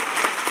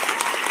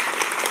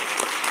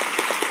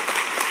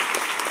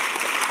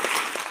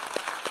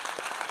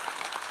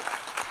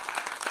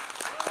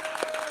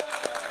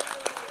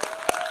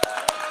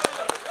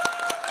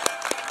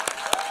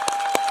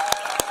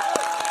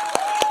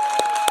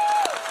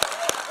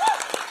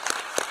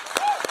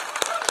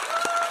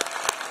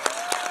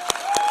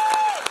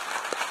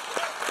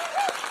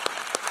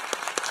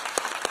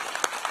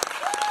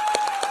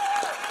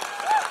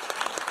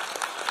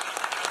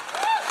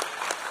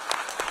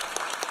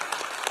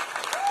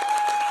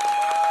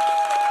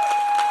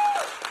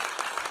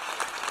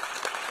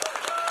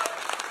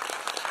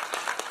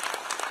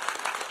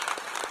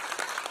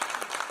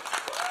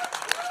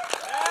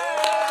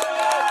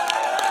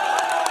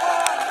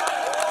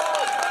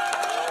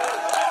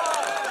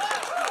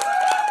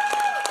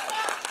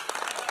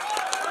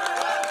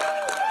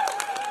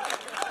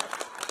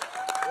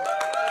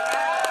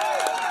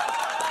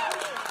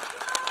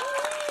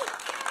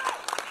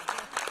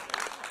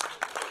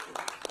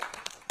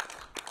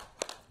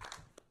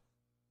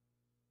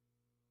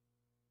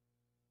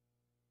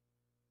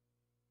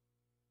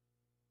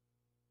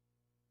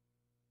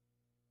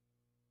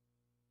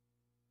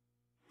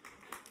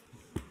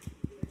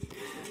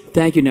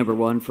 Thank you, number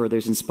one, for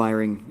those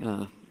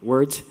inspiring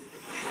words.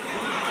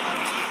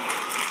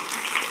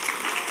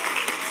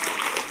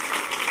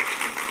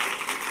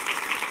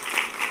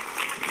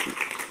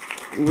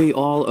 We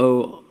all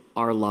owe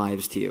our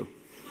lives to you.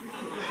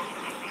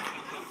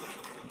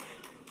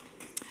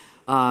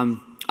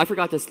 I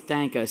forgot to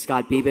thank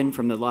Scott Beeben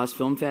from the Lost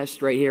Film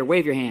Fest right here.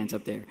 Wave your hands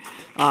up there.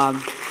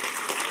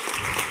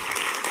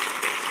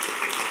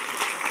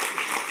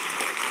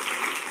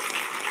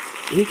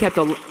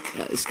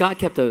 Scott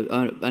kept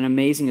an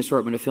amazing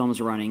assortment of films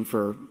running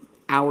for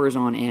hours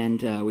on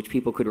end, which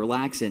people could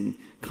relax in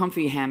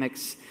comfy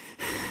hammocks.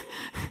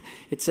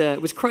 It's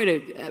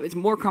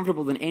more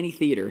comfortable than any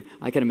theater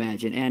I can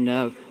imagine,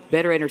 and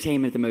better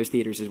entertainment than most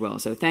theaters as well.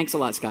 So thanks a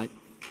lot, Scott.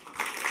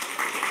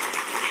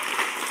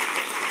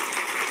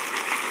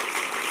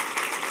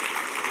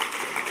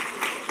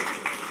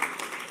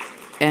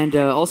 And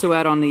also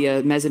out on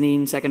the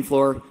mezzanine, second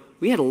floor,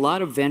 we had a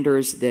lot of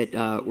vendors that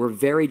were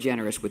very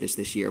generous with us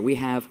this year. We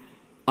have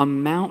a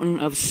mountain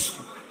of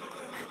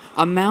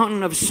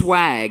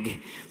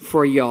swag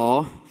for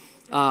y'all.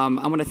 I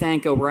want to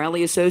thank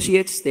O'Reilly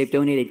Associates. They've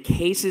donated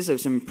cases of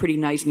some pretty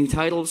nice new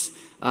titles.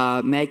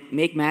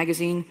 Make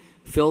Magazine,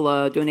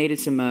 Phil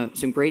donated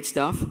some great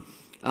stuff.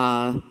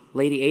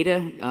 Lady Ada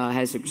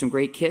has some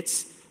great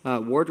kits.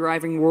 War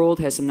Driving World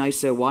has some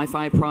nice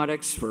Wi-Fi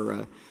products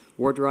for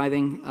war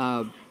driving.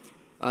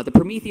 The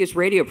Prometheus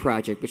Radio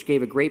Project, which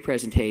gave a great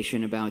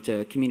presentation about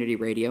community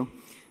radio,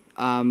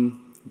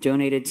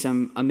 donated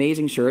some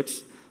amazing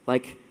shirts,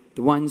 like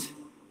the ones.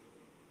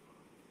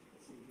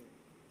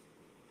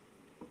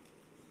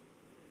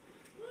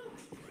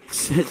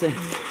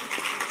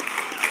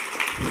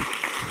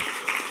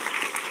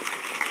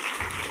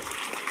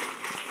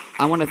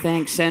 I want to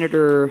thank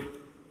Senator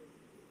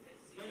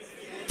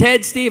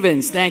Ted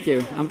Stevens. Thank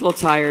you. I'm a little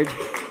tired.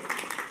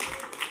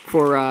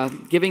 For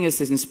giving us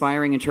this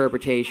inspiring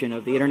interpretation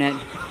of the internet.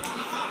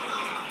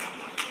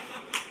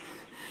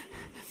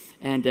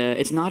 And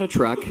it's not a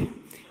truck,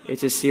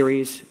 it's a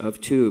series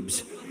of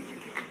tubes.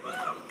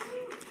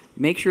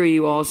 Make sure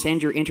you all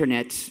send your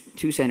internets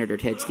to Senator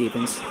Ted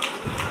Stevens.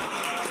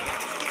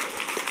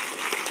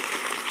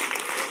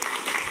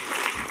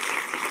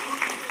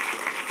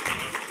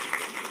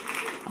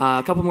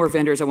 A couple more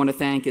vendors I want to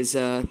thank is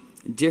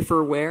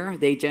Differware.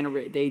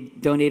 They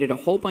donated a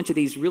whole bunch of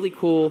these really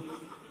cool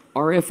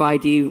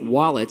RFID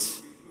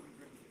wallets.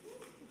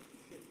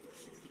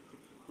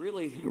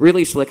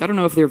 Really slick. I don't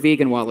know if they're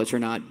vegan wallets or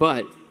not,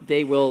 but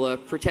they will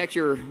protect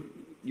your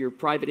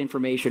private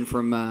information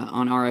from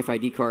on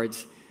RFID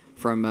cards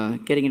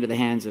from getting into the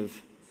hands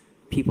of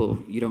people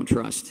you don't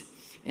trust.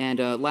 And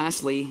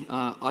lastly,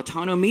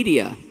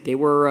 Autonomedia. They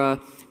were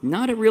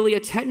not really a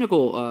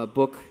technical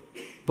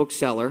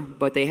bookseller,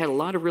 but they had a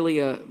lot of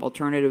really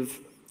alternative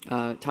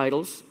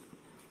titles.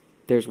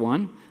 There's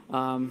one.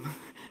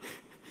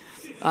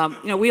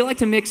 We like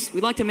to mix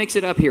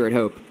it up here at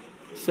Hope.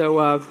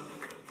 So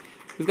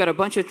we've got a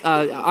bunch of.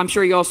 I'm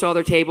sure you all saw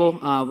their table.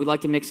 We like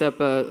to mix up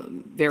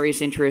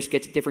various interests,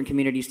 get different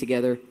communities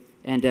together,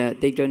 and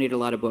they donate a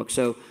lot of books.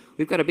 So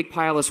we've got a big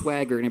pile of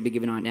swag we're going to be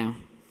giving out now.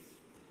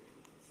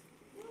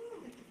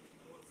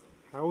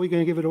 How are we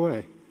going to give it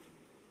away?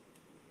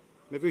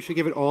 Maybe we should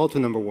give it all to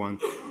number one.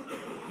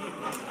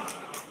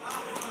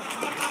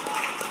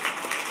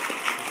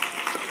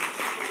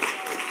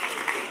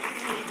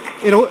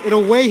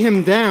 It'll weigh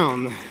him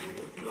down. All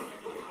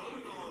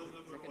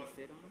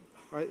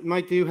right,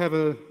 Mike, do you have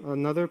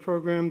another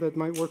program that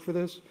might work for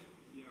this?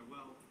 Yeah,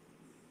 well,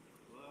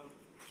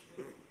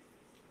 hello.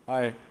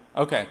 Hi.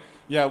 Okay.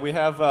 Yeah, we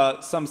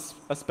have some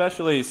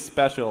especially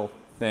special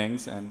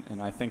things,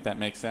 and I think that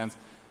makes sense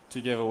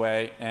to give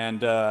away,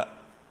 and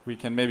we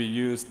can maybe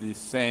use the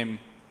same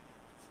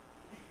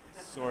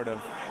sort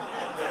of.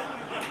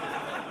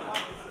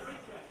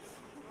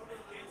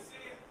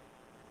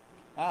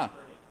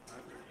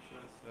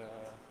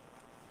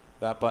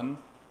 That button.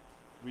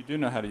 We do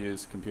know how to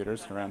use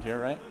computers around here,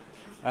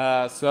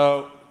 right?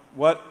 So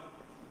what,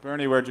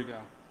 Bernie, where'd you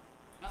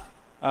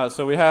go?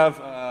 So we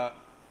have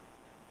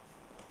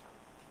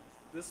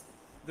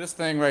this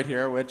thing right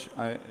here, which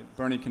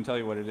Bernie can tell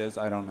you what it is.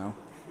 I don't know.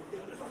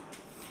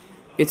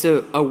 It's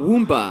a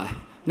Roomba.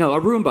 No, a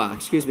Roomba,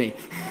 excuse me.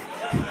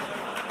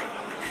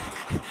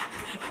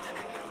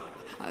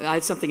 I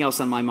had something else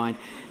on my mind.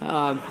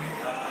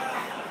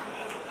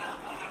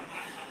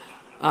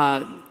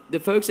 The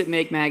folks at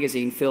Make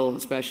Magazine, Phil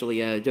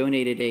especially,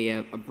 donated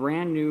a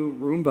brand new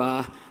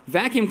Roomba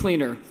vacuum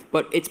cleaner,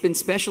 but it's been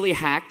specially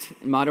hacked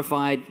and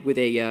modified with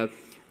a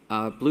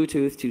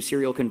Bluetooth to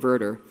serial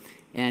converter,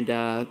 and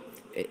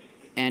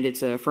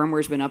its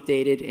firmware's been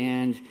updated,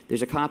 and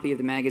there's a copy of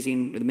the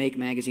magazine, the Make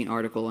Magazine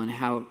article on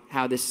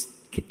how this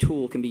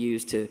tool can be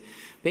used to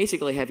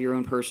basically have your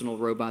own personal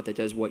robot that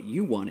does what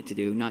you want it to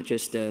do, not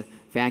just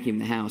vacuum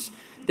the house.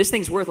 This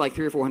thing's worth like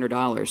 $300 or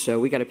 $400, so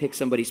we got to pick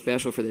somebody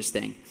special for this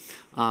thing.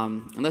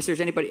 Unless there's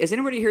anybody, is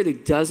anybody here who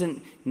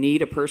doesn't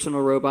need a personal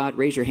robot?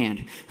 Raise your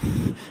hand.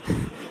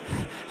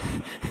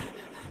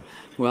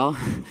 Well,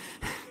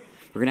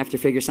 we're gonna have to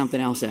figure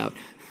something else out.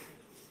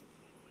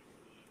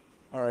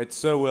 All right,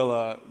 so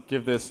we'll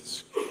give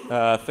this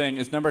thing.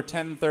 Is number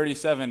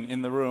 1037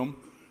 in the room?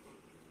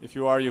 If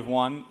you are, you've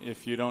won.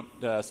 If you don't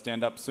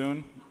stand up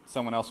soon,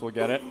 someone else will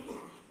get it.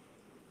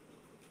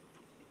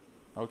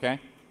 Okay.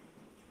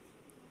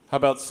 How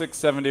about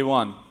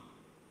 671?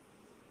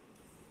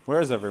 Where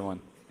is everyone?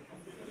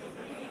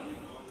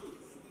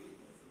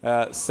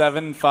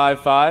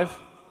 755?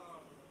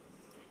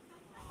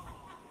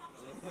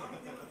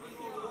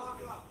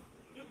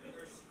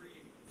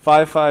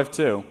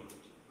 552?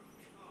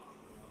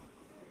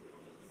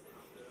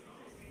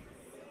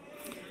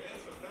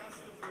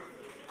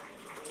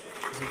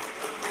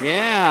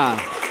 Yeah.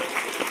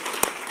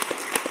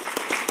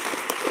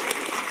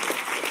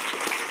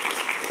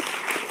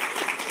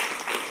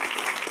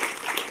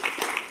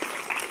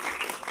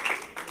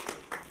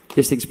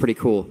 This thing's pretty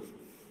cool.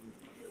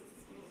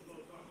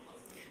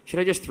 Should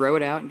I just throw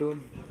it out and do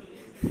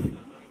him?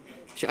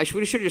 I should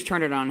have just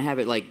turned it on and have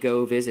it like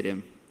go visit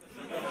him.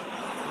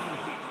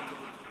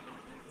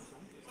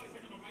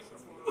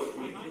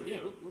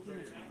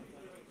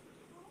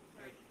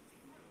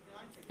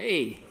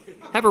 Hey,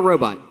 have a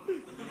robot.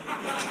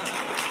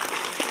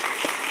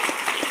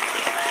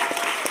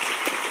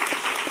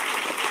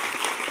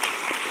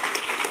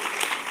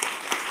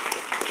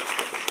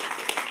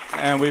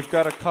 And we've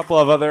got a couple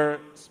of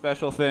other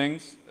special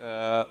things.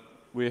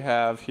 We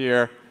have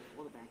here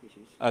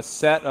a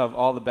set of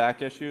all the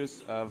back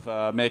issues of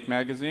Make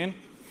Magazine.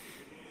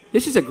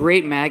 This is a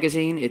great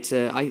magazine.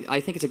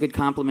 I think it's a good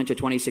complement to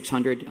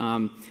 2600.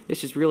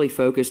 This is really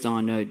focused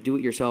on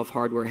do-it-yourself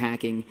hardware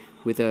hacking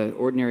with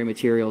ordinary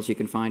materials you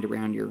can find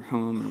around your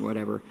home or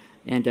whatever,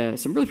 and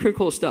some really pretty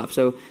cool stuff.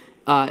 So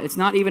it's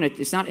not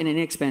an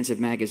inexpensive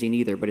magazine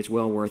either, but it's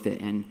well worth it.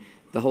 And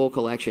the whole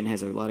collection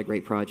has a lot of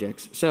great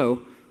projects.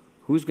 So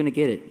who's going to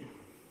get it?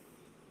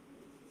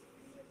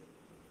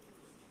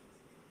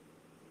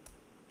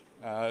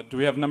 Do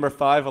we have number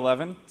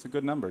 511? It's a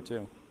good number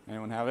too.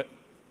 Anyone have it?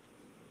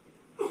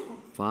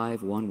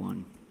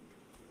 511.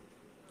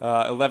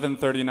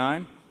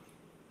 1139.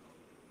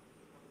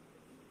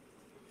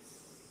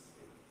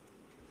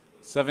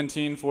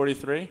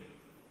 1743.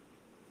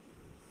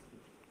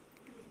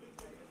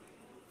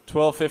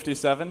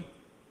 1257.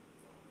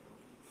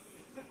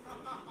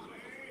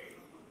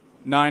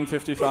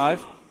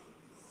 955.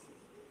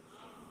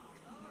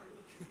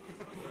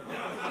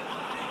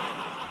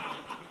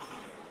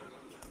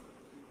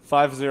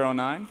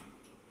 509.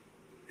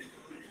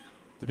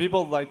 Do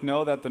people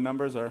know that the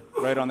numbers are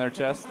right on their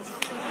chests?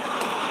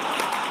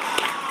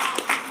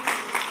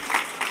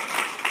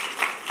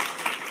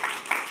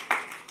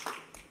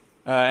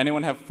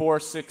 Anyone have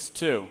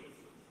 462?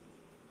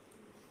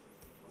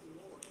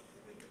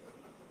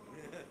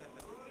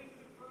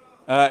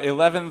 Uh,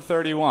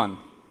 1131.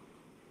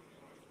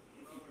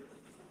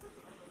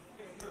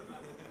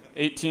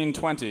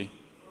 1820.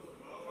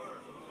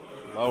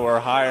 Lower,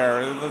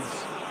 higher.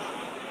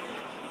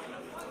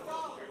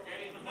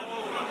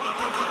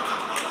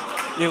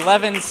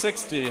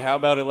 1160. How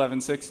about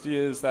 1160?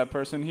 Is that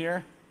person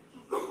here?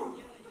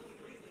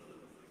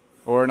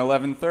 Or an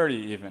 1130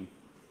 even?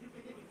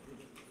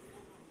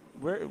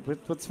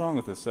 What's wrong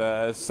with this?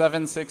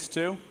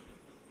 762?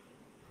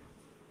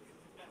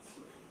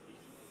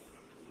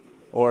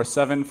 Or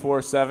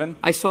 747?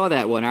 I saw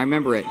that one. I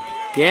remember it.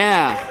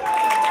 Yeah,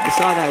 I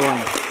saw that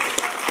one.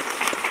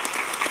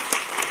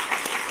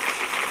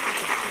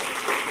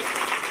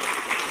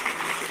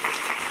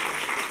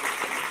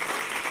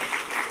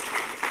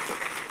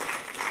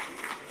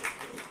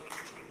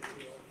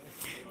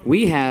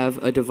 We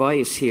have a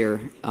device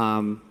here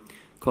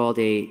called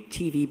a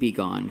TV Be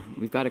Gone.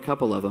 We've got a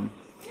couple of them.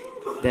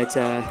 That's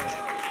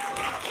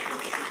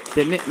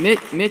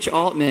Mitch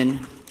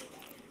Altman.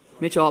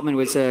 Mitch Altman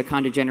was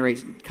kind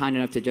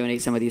enough to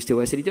donate some of these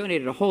to us, and he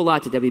donated a whole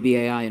lot to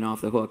WBAI and Off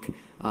the Hook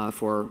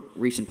for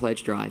recent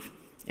pledge drive.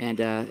 And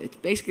it's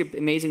basically an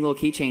amazing little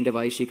keychain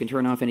device. You can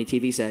turn off any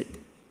TV set.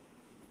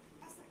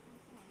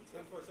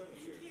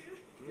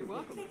 You're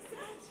welcome.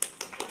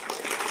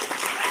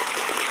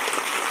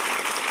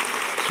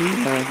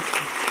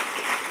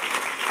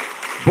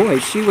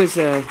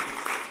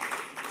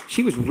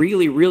 She was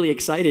really, really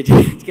excited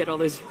to get all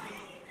this.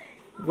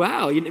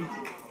 Wow, you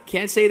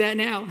can't say that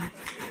now.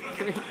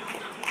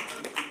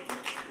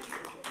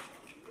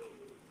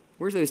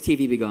 Where's those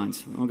TV Be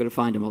Gones? I'm going to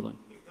find them. Hold on.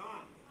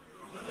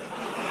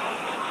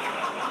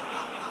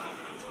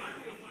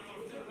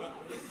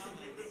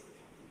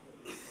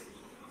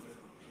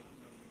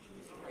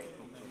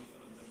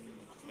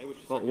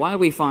 Well, while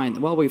we find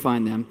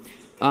them,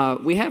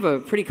 we have a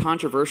pretty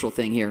controversial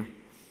thing here.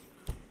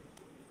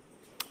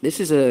 This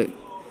is a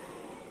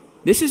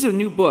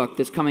new book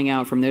that's coming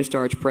out from No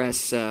Starch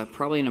Press,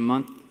 probably in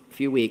a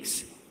few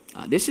weeks.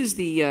 This is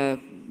the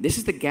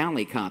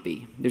galley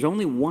copy. There's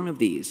only one of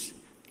these,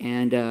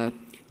 and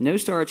No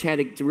Starch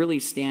had to really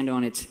stand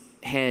on its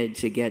head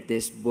to get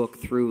this book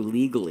through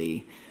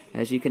legally.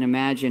 As you can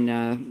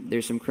imagine,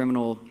 there's some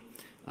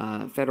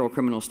federal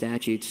criminal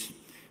statutes,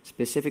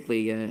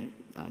 specifically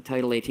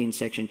Title 18,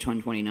 Section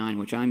 129,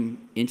 which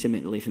I'm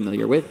intimately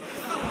familiar with.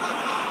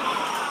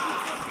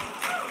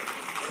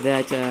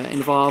 that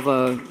involve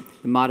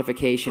the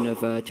modification of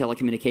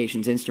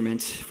telecommunications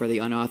instruments for the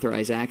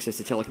unauthorized access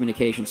to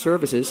telecommunications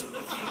services.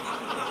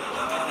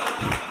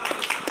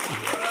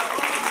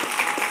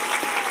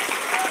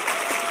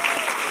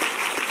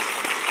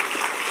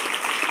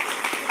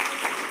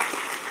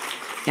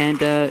 And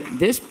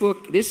this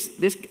book, this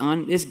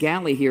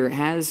galley here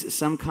has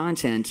some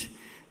content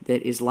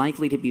that is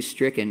likely to be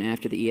stricken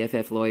after the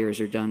EFF lawyers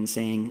are done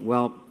saying,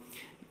 well,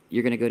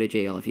 you're going to go to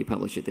jail if you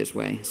publish it this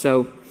way.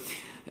 So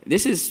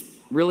this is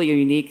really a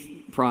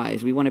unique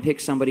prize. We want to pick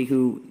somebody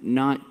who,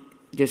 not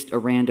just a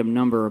random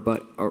number,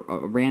 but a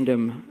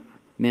random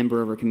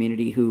member of our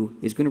community who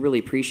is going to really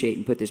appreciate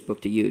and put this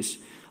book to use.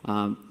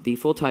 The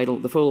full title,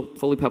 the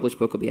fully published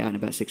book will be out in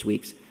about 6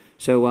 weeks.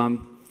 So how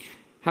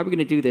are we going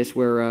to do this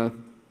where...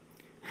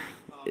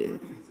 is this a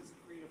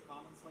Creative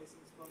Commons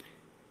licensed book?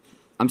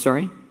 I'm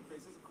sorry? Is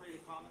this a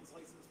Creative Commons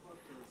licensed book,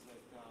 or is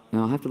it...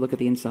 I'll have to look at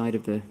the inside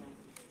of the... It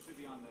should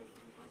be on the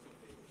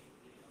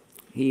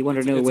page. He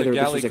wanted to know It's a whether this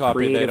galley was a copy.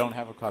 They Creative, don't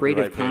have a copyright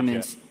Creative page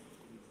Commons, yet.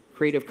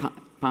 Creative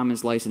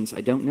Commons license.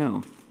 I don't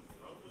know.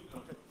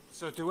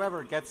 So to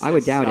whoever gets I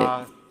would this,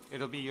 doubt it.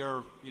 It'll be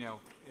your,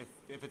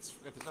 if it's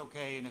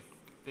okay and if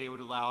they would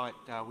allow it,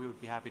 we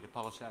would be happy to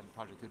publish that in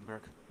Project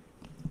Gutenberg.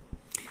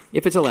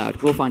 If it's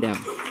allowed, we'll find out.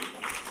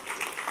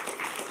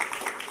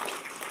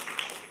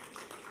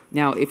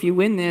 Now, if you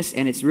win this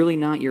and it's really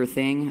not your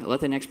thing, let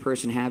the next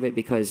person have it,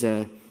 because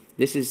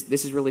this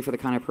is really for the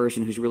kind of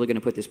person who's really going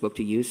to put this book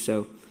to use.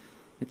 So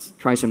let's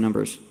try some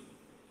numbers.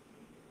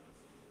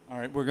 All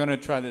right, we're going to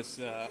try this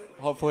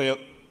hopefully a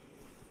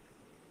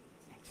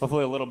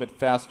little bit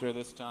faster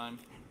this time.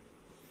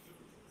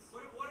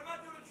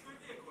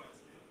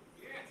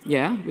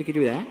 Yeah, we could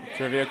do that.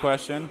 Trivia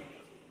question.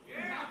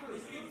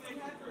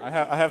 I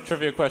have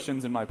trivia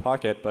questions in my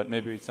pocket, but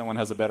maybe someone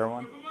has a better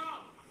one.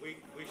 We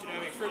should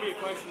have a trivia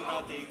question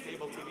about the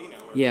cable TV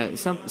network. Yeah,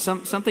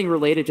 something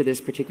related to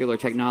this particular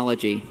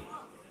technology.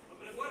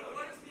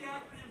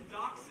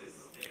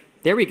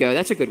 There we go.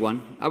 That's a good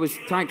one. I was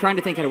trying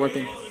to think how to work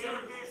it.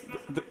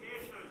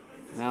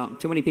 Well,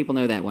 too many people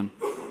know that one.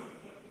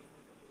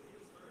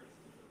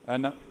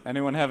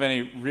 Anyone have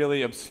any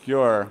really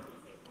obscure?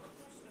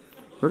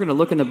 We're going to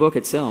look in the book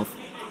itself.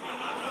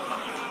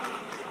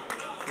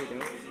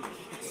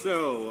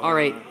 So. All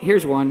right,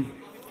 here's one.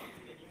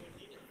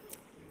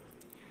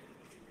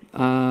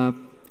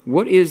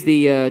 What is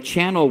the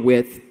channel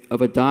width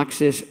of a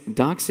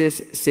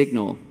DOCSIS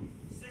signal?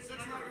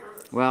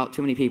 Well,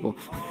 too many people.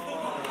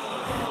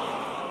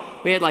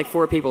 We had like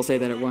 4 people say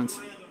that at once.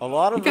 A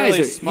lot of you guys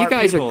really are, smart you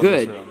guys people are in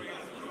this good. room.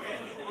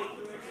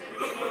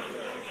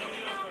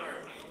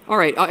 All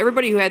right,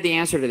 everybody who had the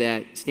answer to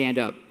that, stand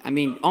up. I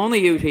mean, only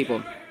you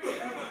people.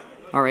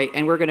 All right,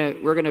 and we're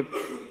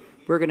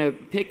gonna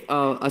pick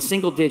a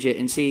single digit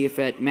and see if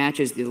it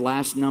matches the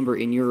last number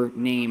in your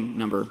name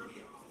number.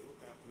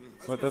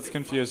 But that's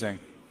confusing.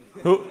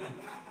 What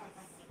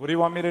do you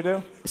want me to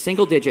do? A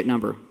single digit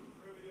number.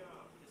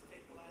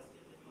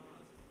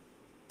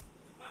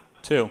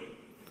 2.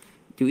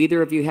 Do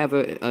either of you have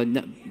a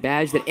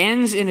badge that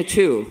ends in a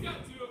 2?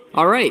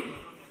 All right.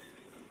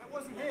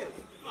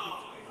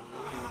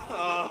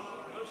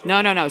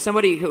 No.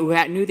 Somebody who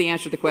knew the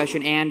answer to the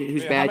question and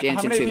whose badge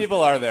ends How in 2. many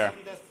people are there?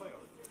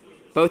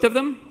 Both of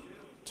them?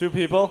 2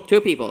 people? 2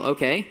 people.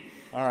 Okay.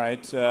 All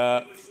right.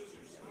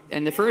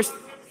 And the first,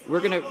 we're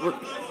gonna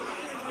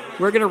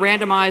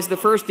randomize the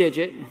first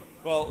digit.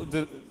 Well,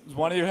 does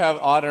one of you have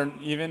odd or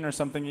even or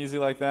something easy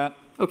like that?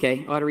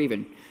 Okay, odd or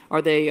even.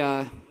 Are they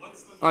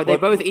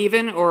both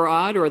even or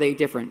odd, or are they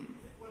different?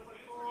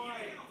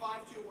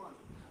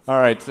 All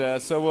right.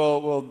 So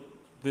we'll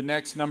the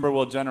next number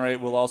we'll generate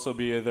will also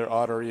be either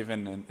odd or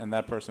even, and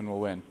that person will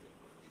win.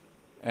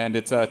 And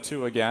it's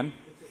 2 again.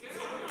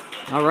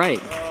 All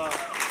right.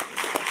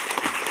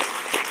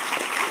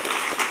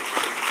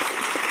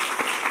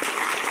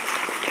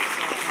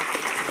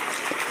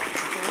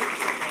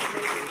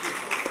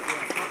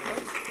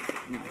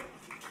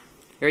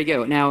 There you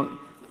go. Now,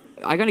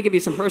 I'm going to give you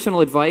some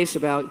personal advice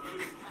about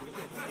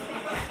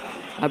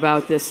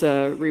this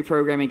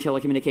reprogramming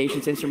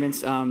telecommunications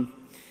instruments.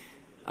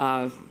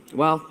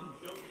 Well,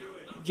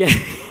 yeah.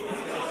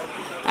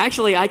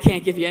 Actually, I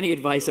can't give you any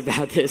advice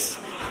about this.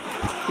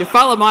 You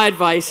follow my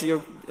advice,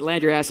 you'll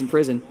land your ass in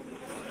prison.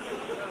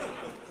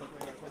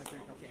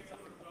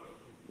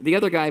 The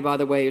other guy, by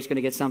the way, is going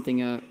to get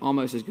something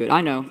almost as good.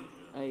 I know.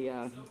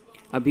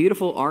 A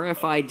beautiful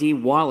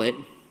RFID wallet.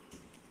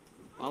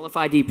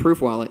 RFID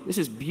proof wallet. This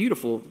is a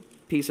beautiful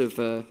piece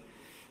of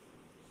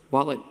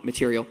wallet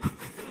material.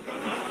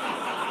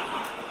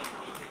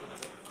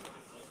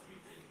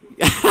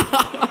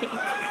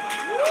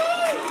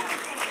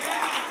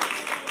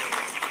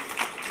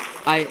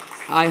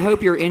 I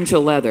hope you're into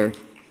leather.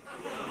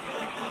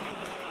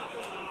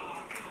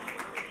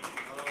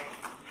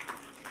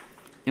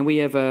 And we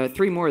have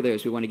 3 more of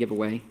those we want to give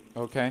away.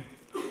 Okay.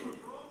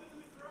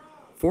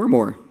 4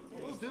 more.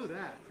 We'll do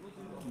that.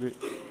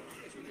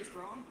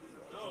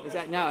 Is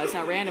that no? That's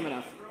not random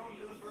enough.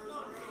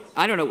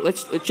 I don't know.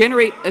 Let's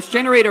generate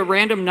a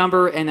random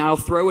number, and I'll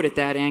throw it at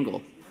that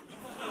angle.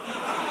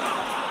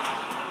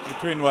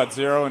 Between what,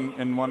 0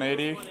 and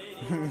 180?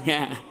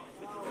 Yeah.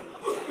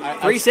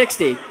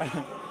 360.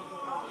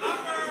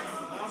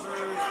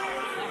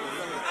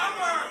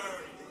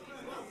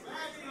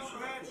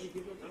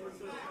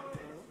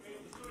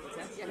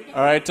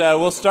 All right,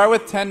 we'll start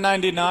with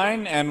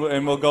 1099, and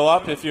we'll go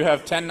up if you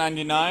have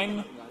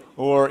 1099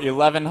 or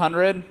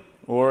 1100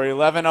 or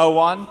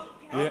 1101.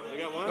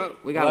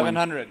 We got one.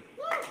 1100.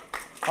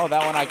 Oh,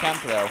 that one I can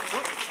throw.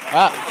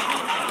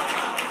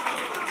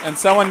 Ah. And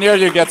someone near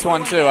you gets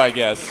one too, I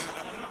guess.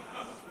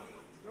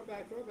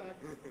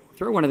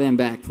 Throw one of them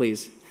back,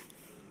 please.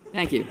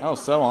 Thank you. Oh,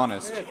 so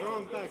honest. Yeah, throw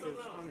 'em back.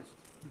 It's honest.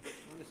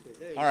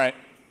 All right.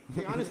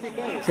 See, honesty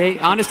pays. See,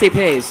 honesty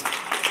pays.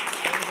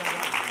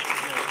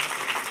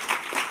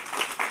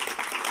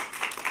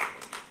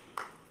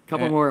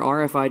 Couple more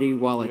RFID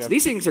wallets.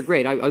 These things are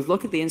great. I was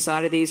looking at the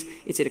inside of these.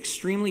 It's an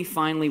extremely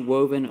finely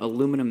woven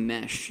aluminum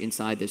mesh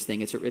inside this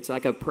thing. It's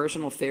like a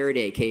personal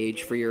Faraday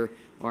cage for your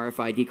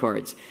RFID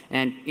cards.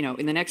 And you know,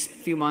 in the next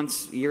few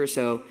months, year or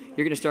so,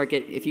 you're going to start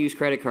if you use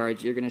credit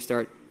cards, you're going to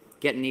start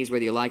getting these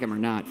whether you like them or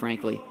not,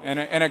 frankly. And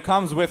it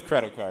comes with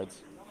credit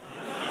cards.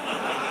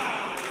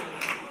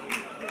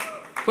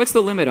 What's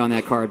the limit on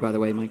that card, by the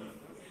way, Mike?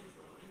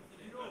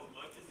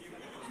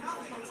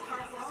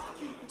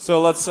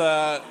 So let's,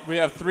 we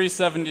have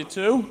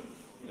 372.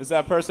 Is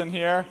that person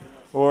here?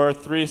 Or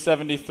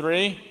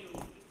 373?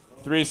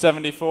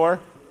 374?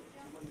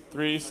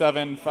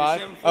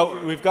 375?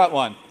 Oh, we've got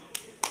one.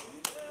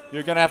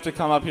 You're going to have to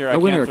come up here. I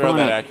can't throw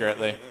that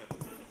accurately.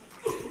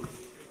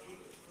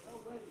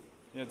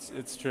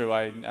 It's true.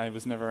 I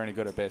was never any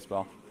good at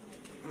baseball.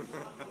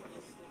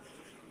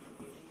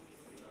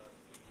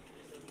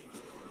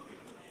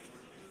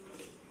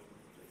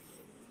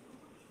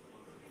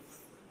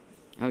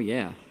 Oh,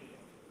 yeah.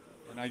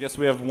 And I guess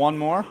we have one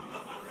more.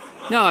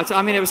 No,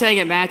 I was saying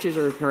it matches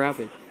her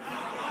outfit.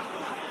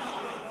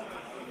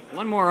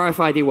 One more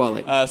RFID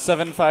wallet.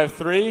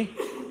 753,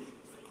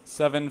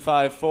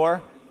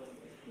 754,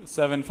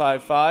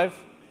 755.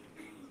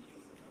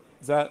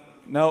 Is that?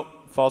 Nope.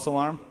 False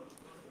alarm.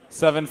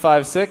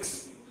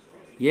 756.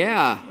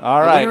 Yeah.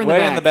 All right.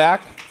 Way in the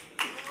back.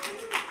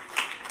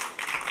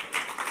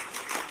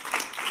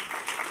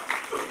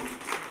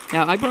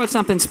 Now, I brought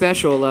something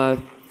special.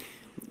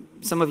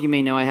 Some of you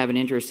may know I have an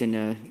interest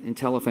in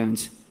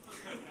telephones.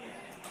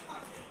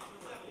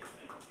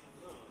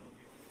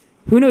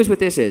 Who knows what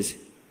this is?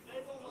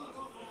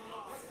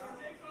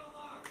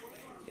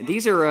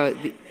 These are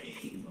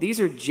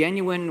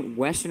genuine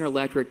Western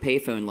Electric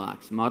payphone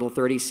locks, Model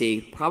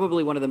 30C,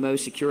 probably one of the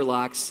most secure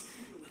locks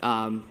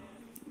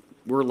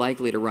we're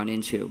likely to run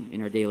into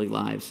in our daily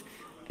lives.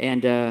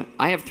 And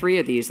I have 3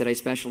 of these that I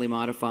specially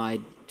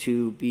modified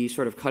to be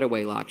sort of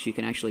cutaway locks. You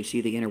can actually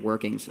see the inner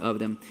workings of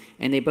them.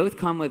 And they both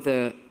come with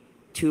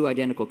 2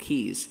 identical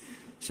keys.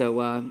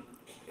 So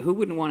who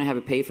wouldn't want to have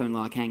a payphone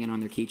lock hanging on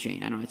their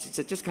keychain? I don't know.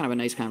 It's just kind of a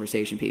nice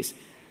conversation piece.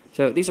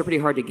 So these are pretty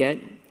hard to get.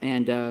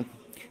 And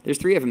there's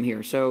 3 of them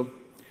here. So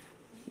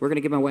we're going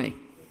to give them away.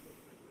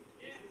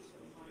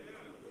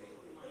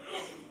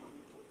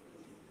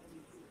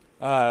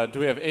 Do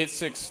we have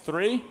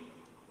 863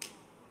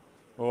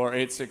 or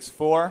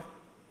 864?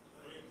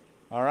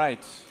 All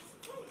right.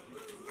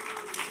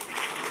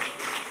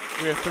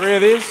 We have 3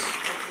 of these.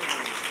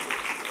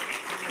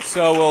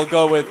 So we'll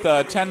go with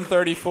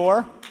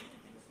 1034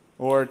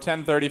 or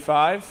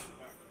 1035.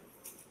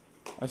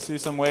 I see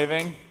some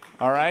waving.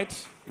 All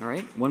right. All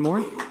right. One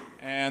more.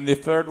 And the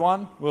third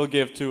one we'll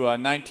give to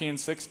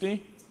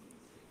 1960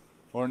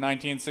 or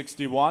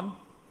 1961,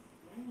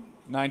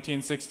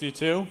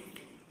 1962.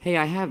 Hey,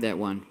 I have that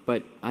one,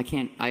 but I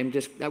can't.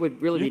 That would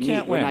really be neat.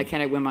 Can't win.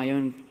 Can I win my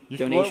own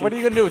donation? What are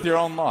you going to do with your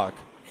own lock?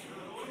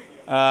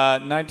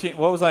 What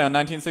was I on?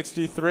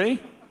 1963?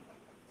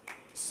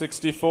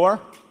 64?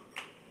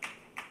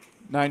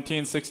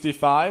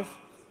 1965?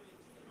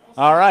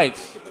 All right.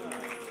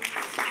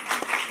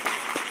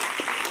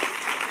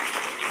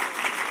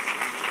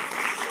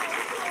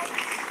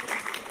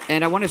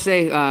 And I want to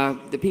say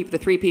the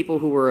 3 people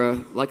who were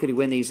likely to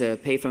win these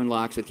payphone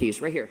locks with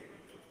keys, right here.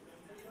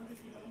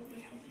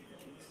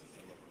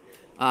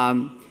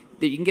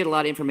 You can get a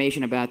lot of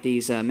information about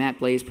these. Matt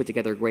Blaze put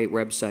together a great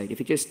website.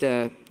 If you just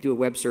do a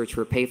web search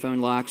for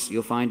payphone locks,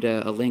 you'll find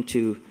a link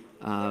to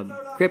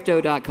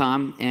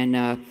crypto.com, and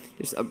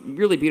there's a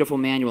really beautiful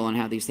manual on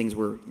how these things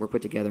were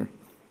put together.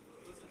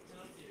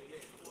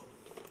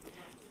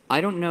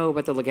 I don't know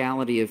about the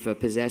legality of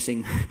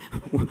possessing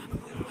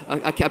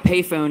a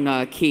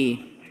payphone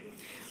key,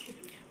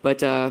 but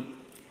the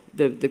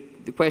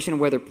question of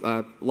whether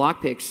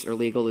lockpicks are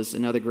legal is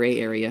another gray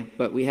area.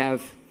 But we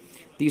have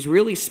these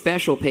really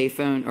special very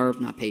special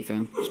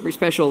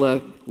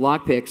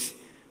lockpicks.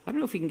 I don't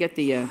know if we can get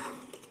take them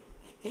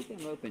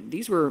open.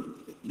 These were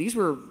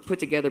put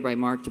together by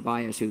Mark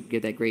Tobias, who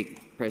did that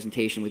great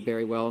presentation with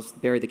Barry Wells,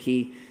 Barry the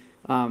Key.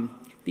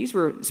 These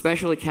were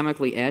specially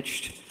chemically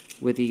etched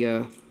with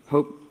the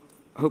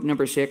Hope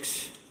number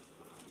 6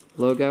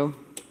 logo.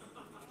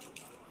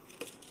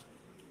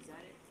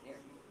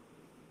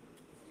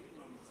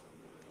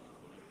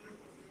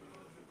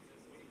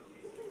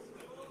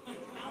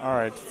 All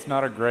right, it's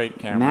not a great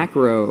camera.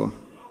 Macro.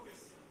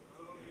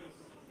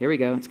 Here we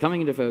go. It's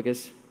coming into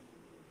focus.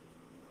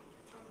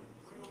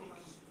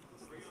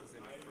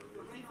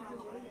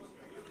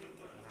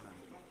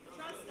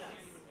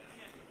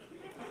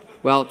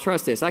 Well,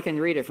 trust this. I can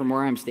read it from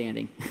where I'm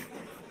standing.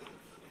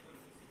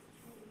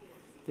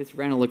 This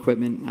rental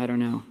equipment, I don't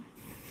know.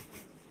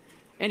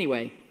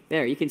 Anyway,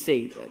 there, you can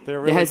see.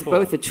 They're really it has cool.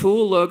 both the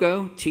Tool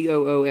logo,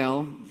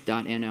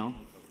 TOOL.nl,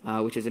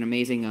 which is an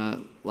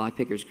amazing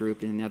lockpickers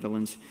group in the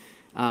Netherlands.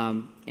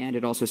 And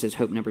it also says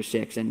Hope number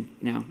 6. And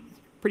now,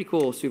 pretty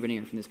cool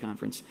souvenir from this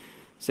conference.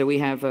 So we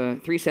have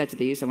 3 sets of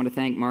these. I want to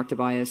thank Mark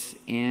Tobias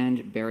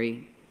and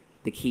Barry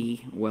the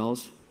Key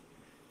Wells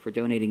for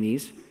donating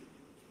these.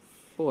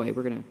 Boy,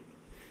 we're going to...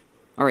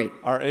 All right.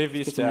 Our AV let's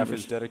get some staff numbers.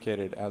 is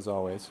dedicated, as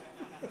always.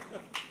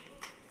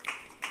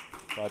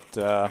 But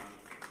I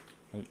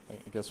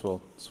guess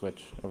we'll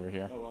switch over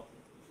here. Oh, well.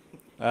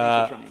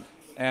 Thanks for trying.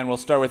 And we'll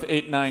start with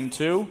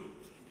 892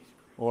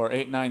 or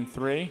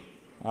 893.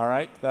 All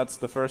right, that's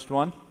the first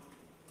one.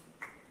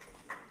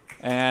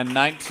 And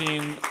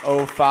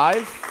 1905,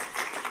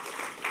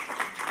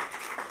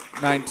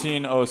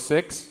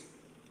 1906,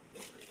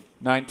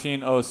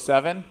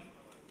 1907,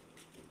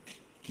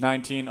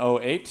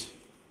 1908.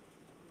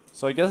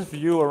 So I guess if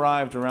you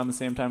arrived around the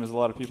same time as a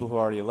lot of people who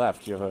already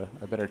left, you have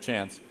a better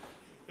chance.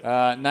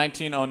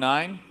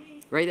 1909.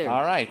 Right there.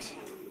 All right.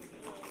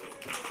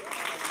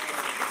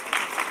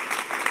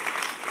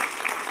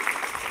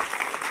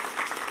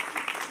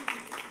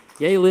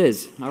 Yay,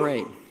 Liz. All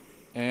right.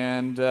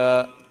 And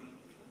the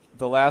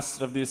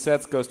last of these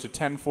sets goes to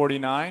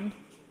 1049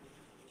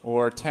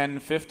 or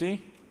 1050,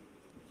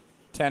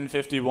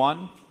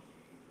 1051.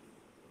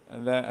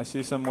 And then I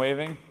see some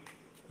waving.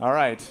 All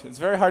right. It's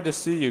very hard to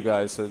see you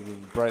guys, so the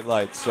bright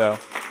lights. So.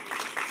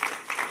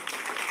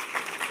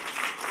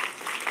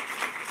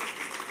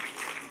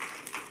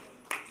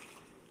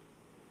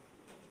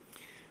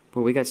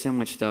 Boy, we got so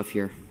much stuff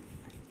here.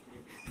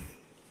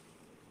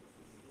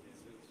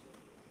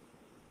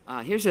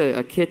 Here's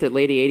a kit that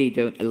Lady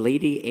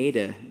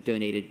Ada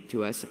donated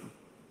to us.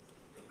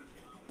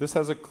 This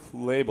has a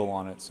label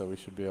on it, so we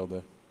should be able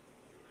to.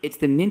 It's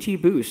the Minty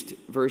Boost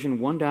version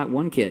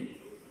 1.1 kit.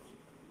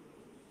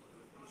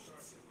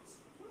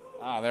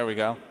 Ah, there we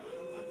go.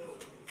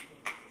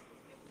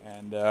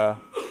 And, all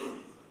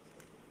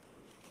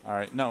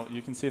right, no,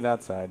 you can see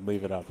that side.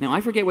 Leave it up. Now,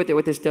 I forget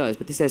what this does,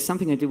 but this has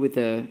something to do with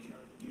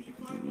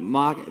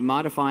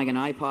modifying an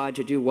iPod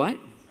to do what?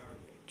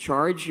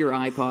 Charge your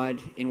iPod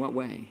in what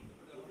way?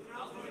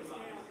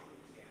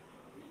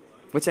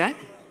 What's that?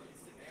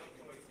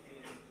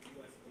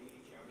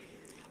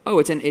 Oh,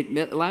 it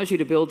allows you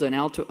to build an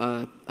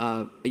a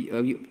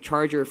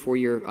charger for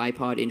your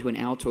iPod into an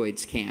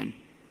Altoids can.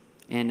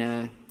 And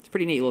it's a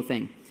pretty neat little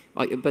thing.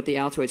 But the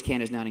Altoids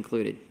can is not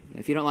included.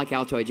 If you don't like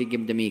Altoids, you can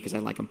give them to me because I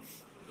like them.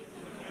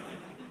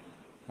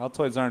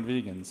 Altoids aren't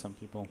vegan. Some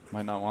people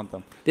might not want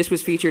them. This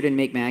was featured in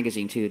Make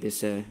Magazine, too,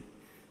 this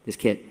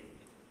kit.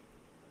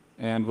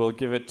 And we'll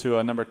give it to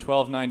a number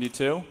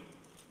 1292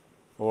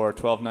 or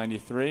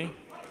 1293.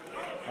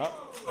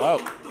 Oh.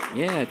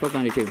 Yeah,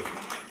 1292.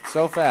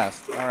 So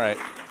fast. All right.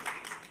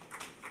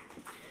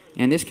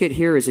 And this kit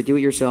here is a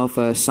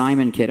do-it-yourself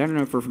Simon kit. I don't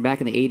know if from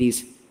back in the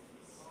 80s.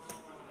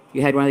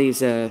 You had one of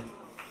these,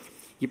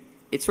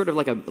 it's sort of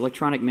like an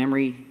electronic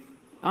memory.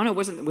 I don't know,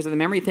 was it the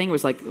memory thing? It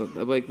was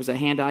was a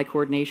hand-eye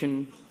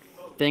coordination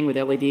thing with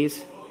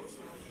LEDs?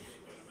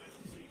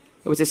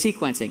 It was a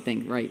sequencing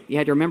thing, right? You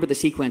had to remember the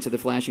sequence of the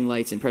flashing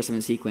lights and press them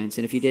in sequence,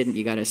 and if you didn't,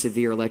 you got a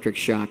severe electric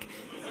shock.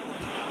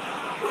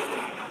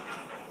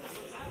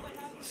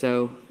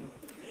 So,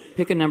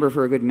 pick a number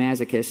for a good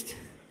masochist.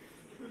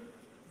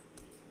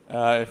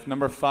 If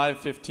number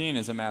 515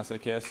 is a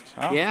masochist.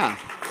 Oh. Yeah.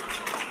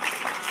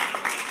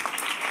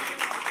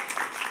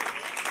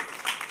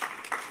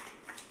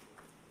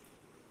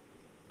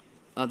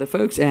 The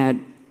folks at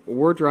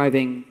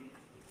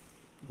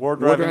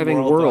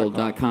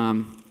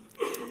WarDrivingWorld.com.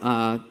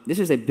 This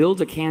is a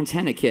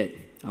build-a-cantenna kit,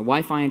 a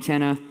Wi-Fi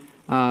antenna.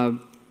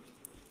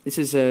 This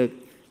is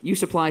you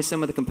supply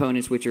some of the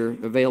components which are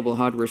available at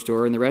the hardware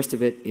store, and the rest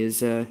of it is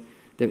the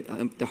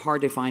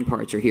hard-to-find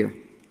parts are here.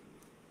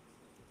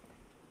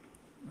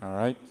 All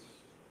right.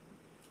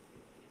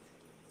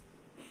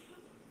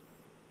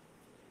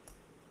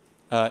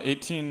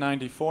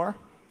 1894,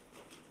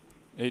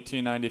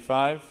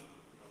 1895,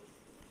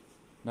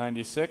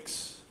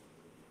 96,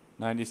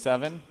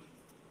 97,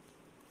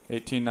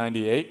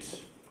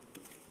 1898,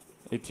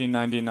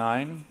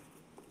 1899,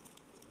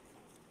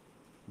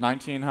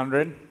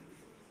 1900,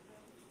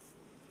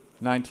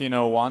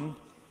 1901,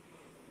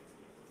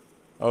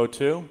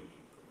 02,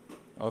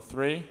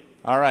 03.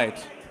 All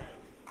right.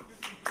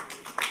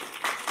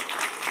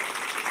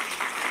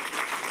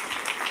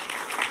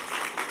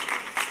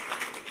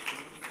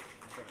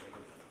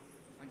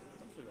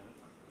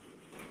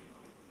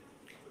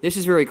 This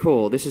is very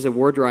cool. This is a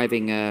war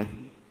driving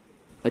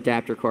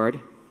adapter card.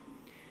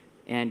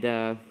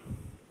 And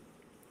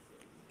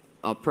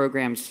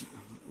programs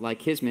like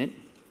Kismet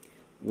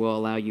will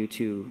allow you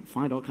to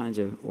find all kinds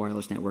of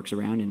wireless networks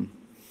around and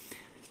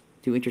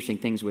do interesting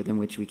things with them,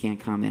 which we can't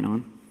comment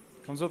on.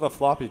 Comes with a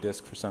floppy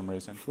disk for some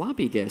reason.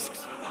 Floppy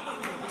disks.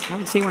 I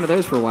haven't seen one of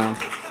those for a while.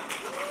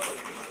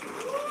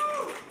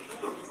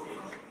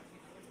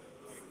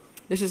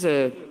 This is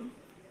a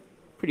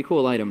pretty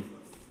cool item.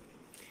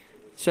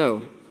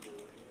 So,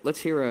 let's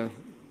hear a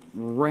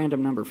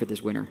random number for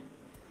this winner.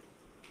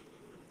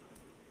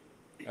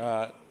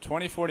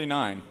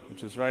 2049,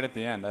 which is right at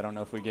the end. I don't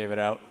know if we gave it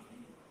out.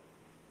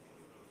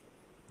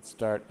 Let's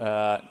start.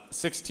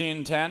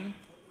 1610.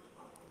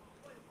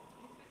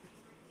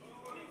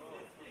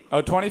 Oh,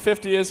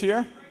 2050 is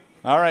here?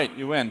 All right,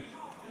 you win.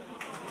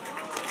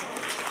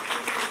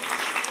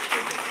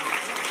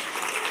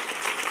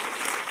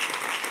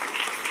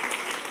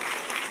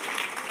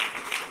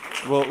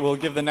 We'll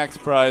give the next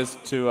prize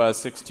to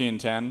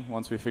 1610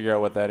 once we figure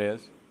out what that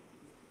is.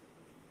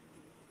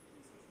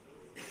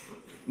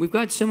 We've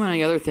got so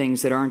many other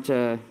things that aren't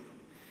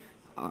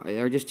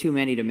are just too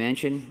many to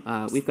mention.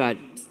 We've got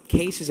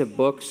cases of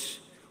books.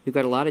 We've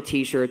got a lot of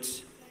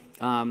T-shirts.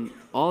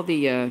 All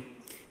the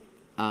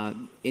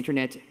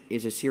internet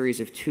is a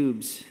series of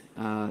tubes.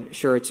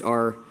 Shirts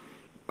are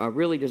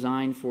really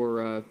designed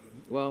for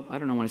well, I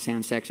don't want to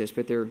sound sexist,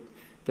 but they're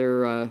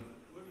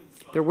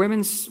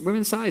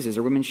women's sizes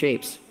or women's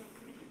shapes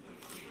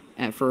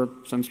for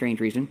some strange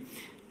reason.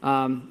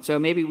 So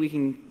maybe we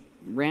can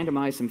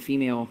randomize some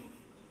female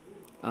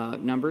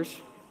numbers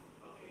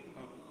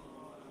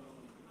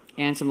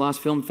and some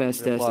Lost Film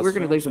Fest. So we're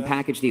going to do some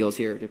package deals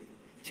here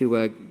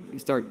to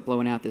start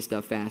blowing out this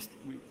stuff fast.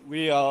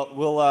 We have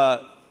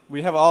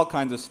all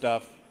kinds of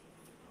stuff.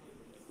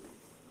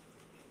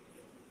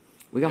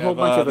 We got a whole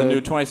bunch of the new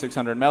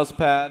 2600 mouse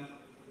pad.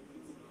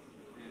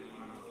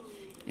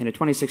 And a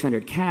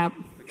 2600 cap.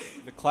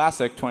 The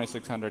classic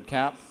 2600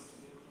 cap.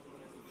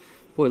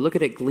 Boy, look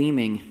at it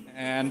gleaming.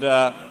 And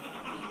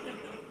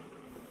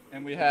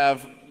we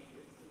have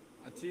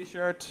a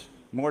T-shirt,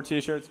 more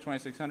T-shirts,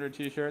 2600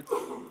 T-shirts.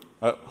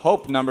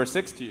 Hope number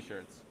 6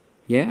 T-shirts.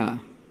 Yeah.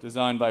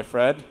 Designed by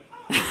Fred.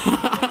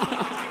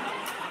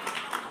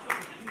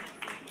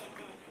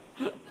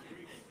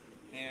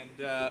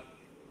 And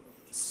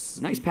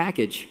nice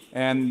package.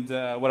 And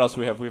what else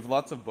do we have? We have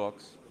lots of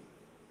books.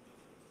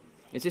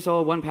 Is this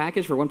all one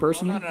package for one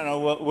person? No.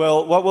 What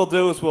we'll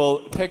do is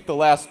we'll pick the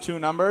last 2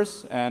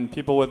 numbers, and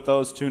people with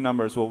those 2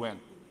 numbers will win.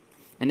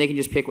 And they can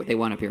just pick what they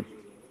want up here.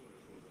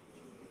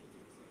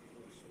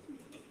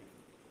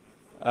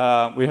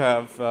 We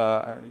have. I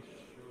already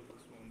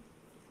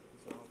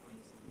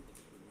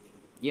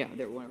yeah,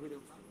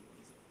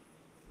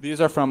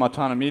 these are from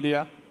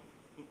Autonomedia.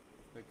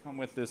 They come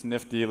with this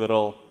nifty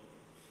little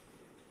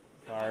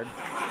card.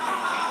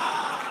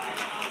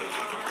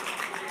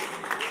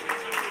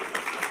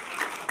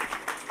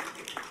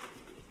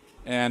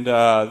 And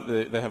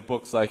they have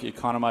books like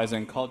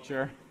Economizing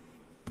Culture.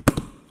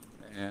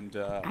 And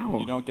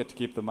you don't get to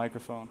keep the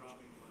microphone.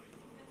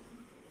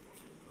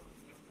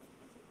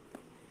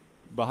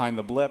 Behind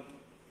the Blip.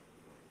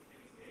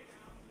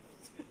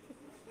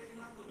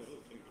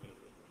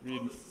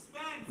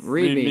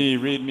 Read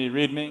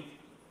me.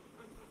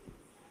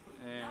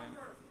 And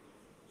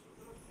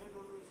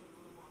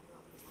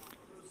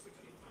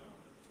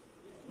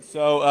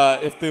so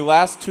if the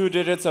last 2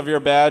 digits of your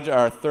badge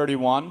are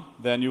 31,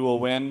 then you will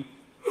win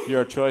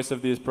your choice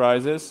of these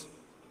prizes.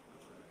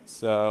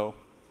 So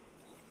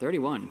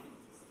 31.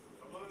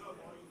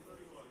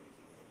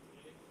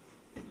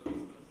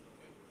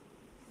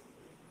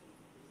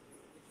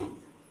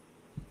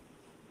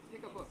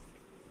 Pick a book.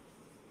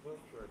 Book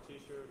or a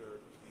T-shirt or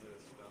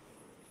this stuff.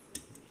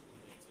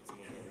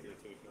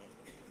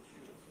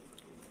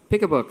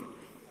 Pick a book.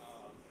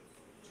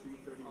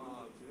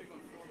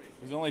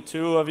 There's only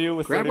 2 of you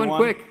with Grab 31. one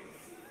quick.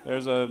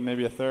 There's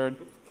maybe a third.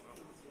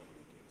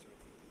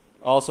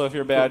 Also, if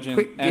your badge ends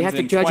you have to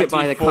in judge 24, it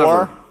by the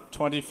cover.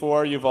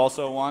 24, you've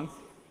also won.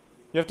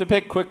 You have to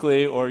pick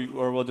quickly, or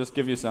we'll just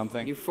give you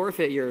something. You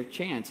forfeit your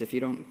chance if you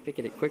don't pick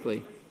it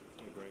quickly.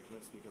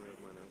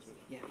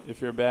 If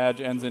your badge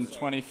ends in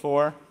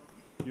 24,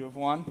 you have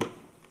won.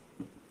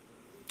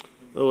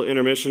 Little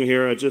intermission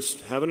here. I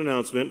just have an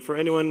announcement for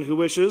anyone who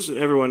wishes and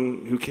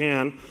everyone who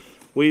can.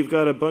 We've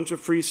got a bunch of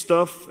free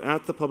stuff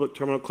at the public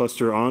terminal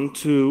cluster on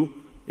 2.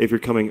 If you're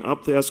coming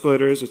up the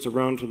escalators, it's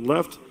around to the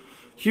left.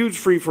 Huge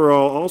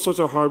free-for-all, all sorts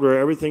of hardware,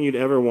 everything you'd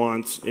ever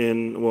want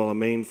in, well, a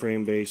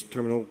mainframe-based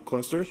terminal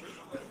cluster.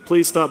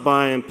 Please stop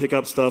by and pick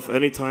up stuff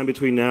anytime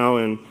between now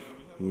and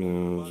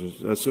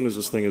as soon as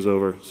this thing is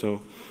over.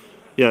 So,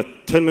 yeah,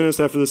 10 minutes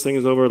after this thing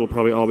is over, it'll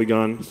probably all be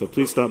gone. So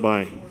please stop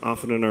by,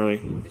 often and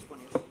early.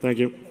 Thank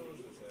you.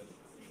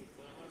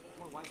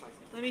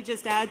 Let me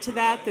just add to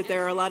that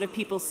there are a lot of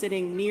people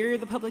sitting near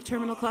the public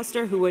terminal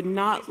cluster who would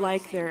not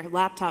like their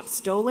laptop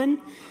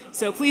stolen.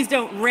 So please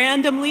don't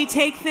randomly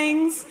take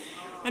things.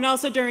 And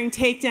also during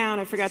takedown,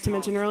 I forgot to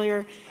mention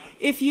earlier,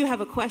 if you have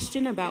a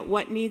question about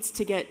what needs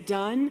to get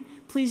done,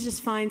 please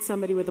just find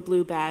somebody with a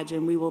blue badge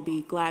and we will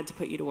be glad to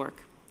put you to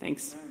work.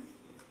 Thanks.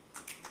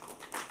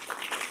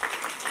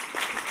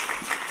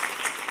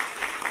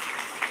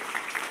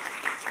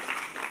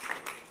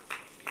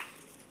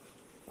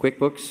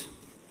 QuickBooks.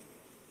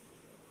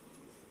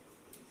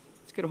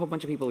 Let's get a whole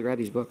bunch of people to grab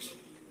these books.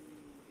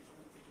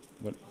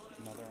 What?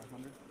 Another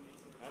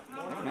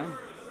 100? No.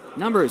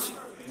 Numbers.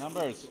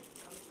 Numbers.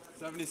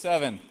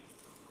 77.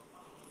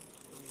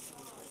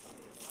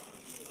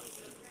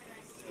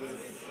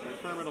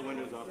 Terminal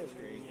windows off the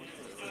screen.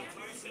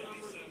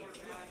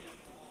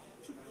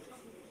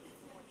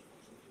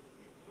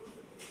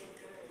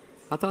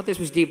 I thought this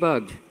was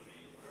debugged.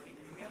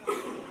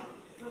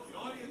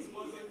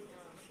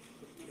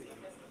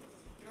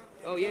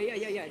 Oh, yeah.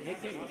 Yeah.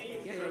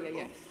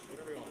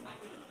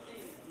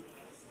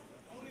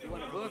 You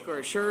want a book or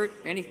a shirt?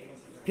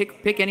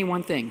 Pick any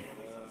one thing.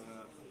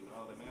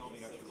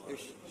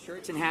 There's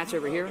shirts and hats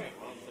over here.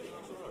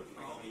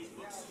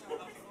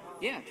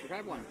 Yeah,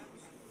 grab one.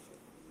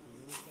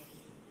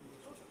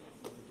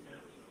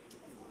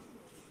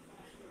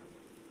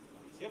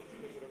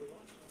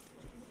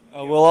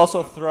 We'll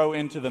also throw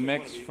into the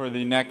mix for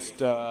the next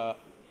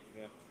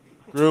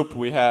group.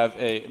 We have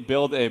a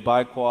build a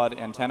biquad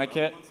antenna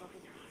kit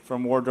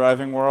from War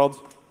Driving World.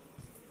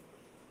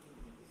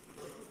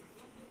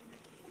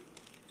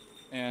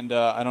 And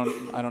I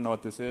don't know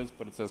what this is,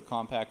 but it says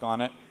Compact on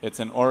it. It's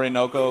an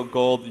Orinoco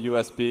Gold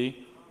USB,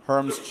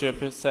 Herms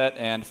chipset,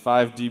 and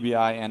 5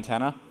 dBi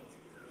antenna.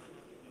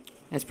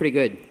 That's pretty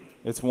good.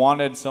 It's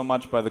wanted so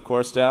much by the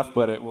core staff,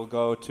 but it will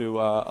go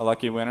to a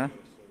lucky winner.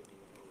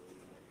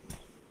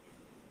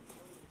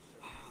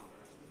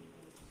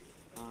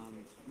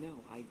 No,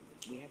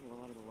 we have a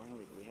lot of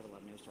O'Reilly, but we have a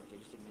lot of no starch. I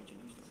just didn't mention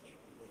no starch.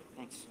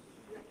 Thanks.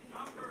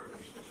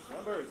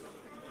 Numbers.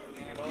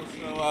 And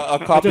also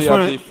a copy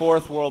of the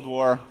Fourth World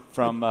War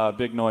from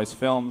Big Noise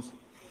Films.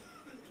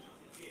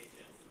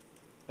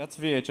 That's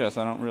VHS.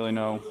 I don't really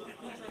know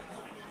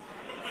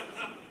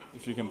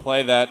if you can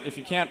play that. If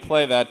you can't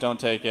play that, don't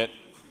take it.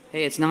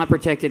 Hey, it's not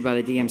protected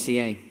by the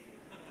DMCA.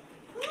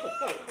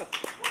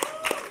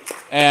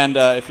 And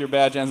if your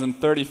badge ends in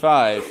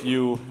 35,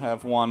 you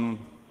have won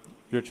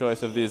your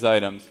choice of these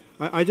items.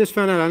 I just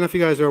found out, I don't know if you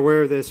guys are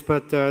aware of this,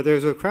 but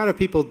there's a crowd of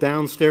people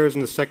downstairs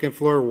on the second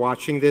floor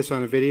watching this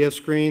on a video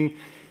screen.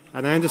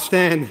 And I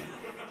understand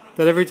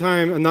that every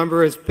time a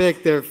number is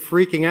picked, they're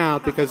freaking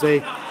out because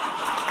they're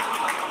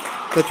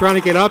trying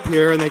to get up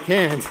here and they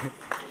can't.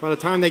 By the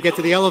time they get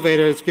to the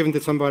elevator, it's given to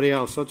somebody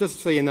else. So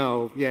just so you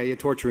know, yeah, you're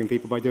torturing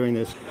people by doing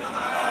this.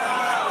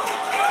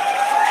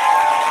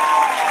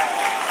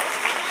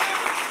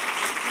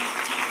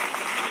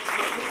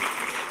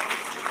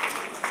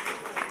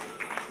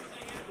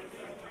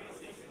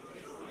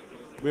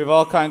 We have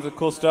all kinds of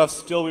cool stuff.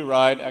 Still We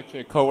Ride.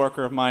 Actually, a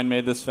coworker of mine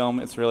made this film.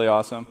 It's really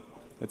awesome.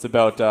 It's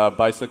about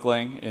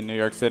bicycling in New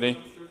York City.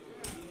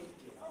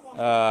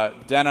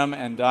 Denim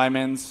and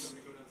Diamonds.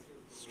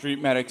 Street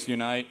Medics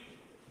Unite.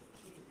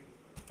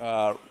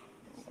 I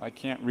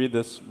can't read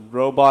this.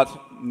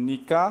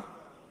 Robotnika.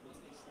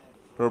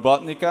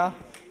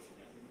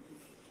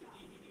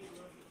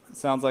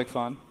 Sounds like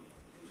fun.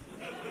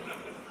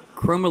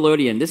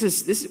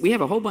 Chromelodian. We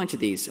have a whole bunch of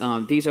these.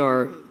 These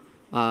are.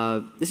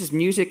 This is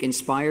music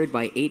inspired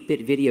by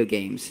 8-bit video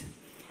games.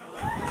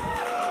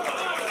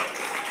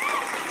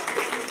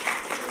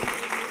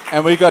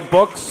 And we got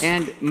books.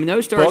 And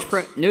No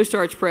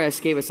Starch Press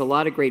gave us a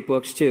lot of great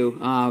books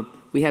too.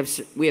 We have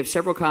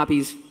several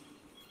copies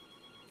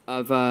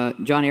of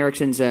John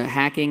Erickson's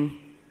Hacking,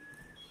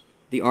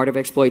 The Art of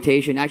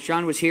Exploitation. Actually,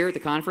 John was here at the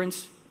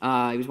conference.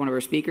 He was one of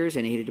our speakers,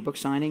 and he did a book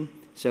signing.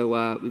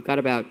 So we've got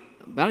about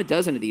a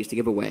dozen of these to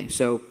give away.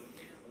 So.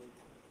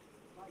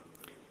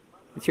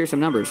 Let's hear some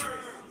numbers.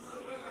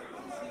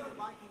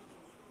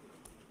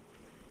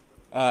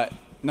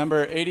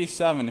 Number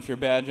 87, if your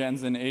badge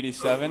ends in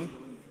 87.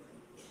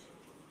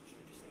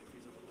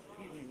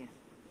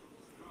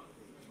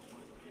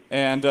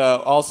 And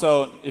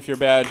also, if your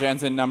badge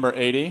ends in number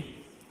 80.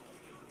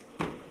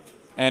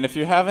 And if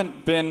you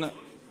haven't been...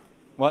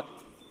 What?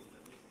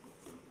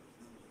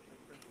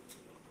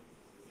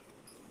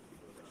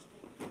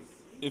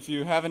 If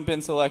you haven't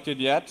been selected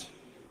yet,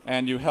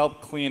 and you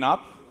help clean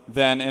up,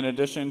 then in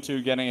addition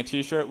to getting a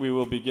t-shirt, we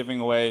will be giving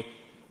away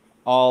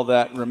all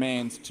that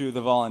remains to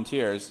the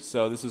volunteers.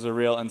 So this is a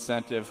real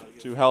incentive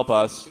to help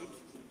us.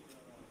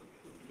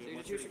 Yeah,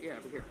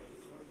 over here.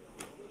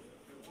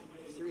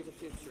 Series of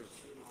t-shirts.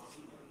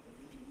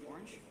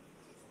 Orange?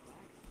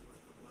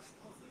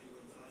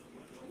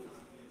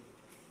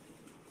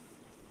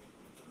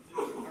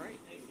 All right.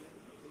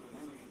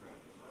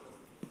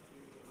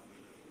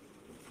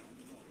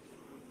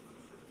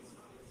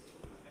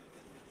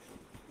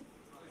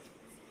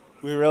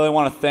 We really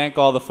want to thank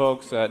all the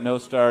folks at No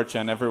Starch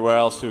and everywhere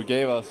else who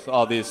gave us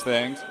all these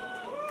things.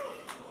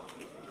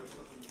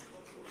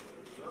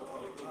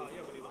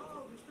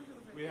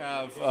 We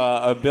have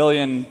a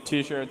billion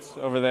t-shirts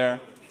over there.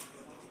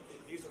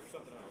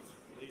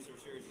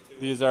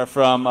 These are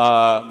from,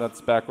 that's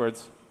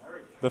backwards,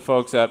 the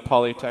folks at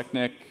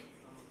Polytechnic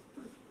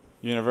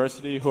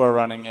University who are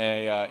running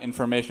a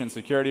information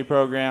security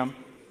program.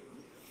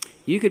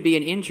 You could be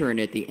an intern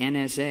at the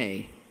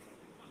NSA.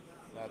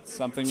 That's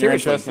something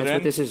Seriously, you're interested that's in.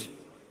 what this is.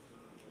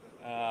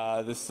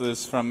 This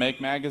is from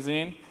Make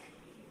Magazine.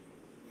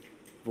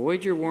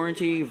 Void your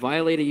warranty,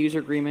 violate a user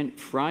agreement,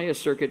 fry a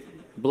circuit,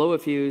 blow a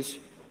fuse,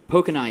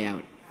 poke an eye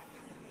out.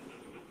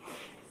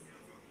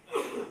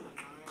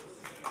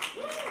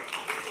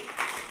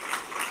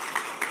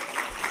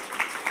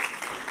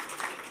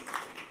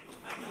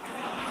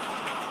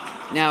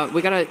 Now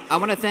I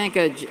want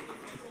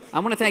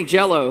to thank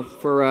Jello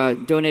for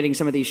donating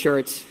some of these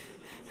shirts.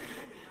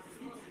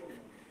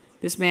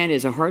 This man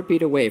is a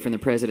heartbeat away from the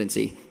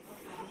presidency.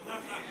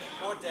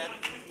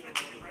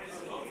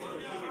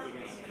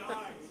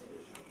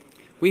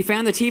 We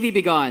found the TV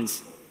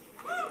begons.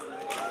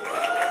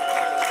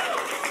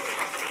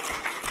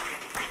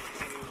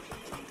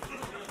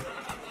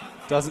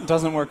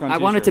 Doesn't work on I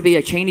want it to be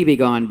a Cheney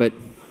begone, but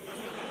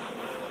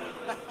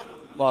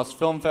Lost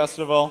Film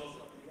Festival.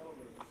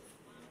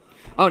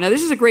 oh, now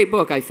this is a great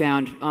book I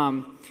found.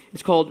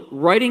 It's called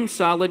Writing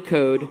Solid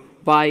Code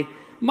by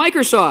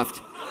Microsoft.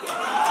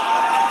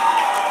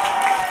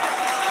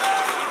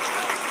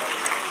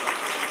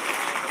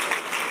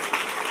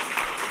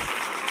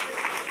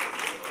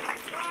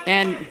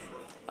 And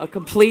a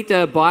complete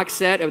box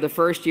set of the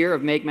first year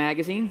of Make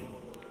Magazine.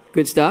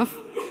 Good stuff.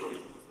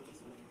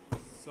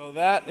 So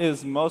that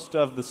is most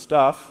of the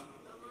stuff.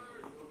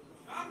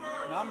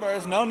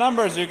 Numbers, no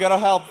numbers, you gotta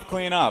help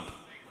clean up.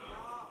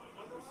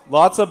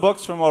 Lots of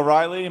books from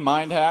O'Reilly,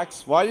 Mind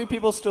Hacks. Why are you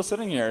people still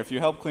sitting here? If you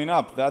help clean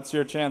up, that's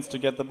your chance to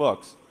get the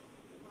books.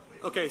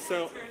 Okay,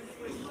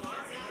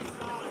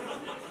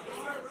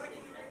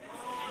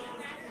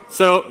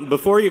 So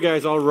before you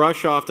guys all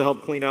rush off to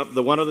help clean up,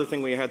 the one other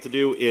thing we had to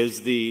do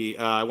is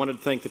I wanted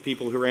to thank the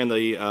people who ran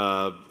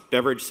the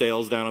beverage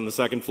sales down on the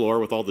second floor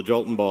with all the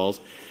Jolton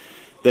balls.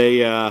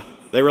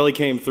 They really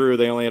came through.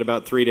 They only had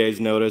about 3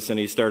 days notice, and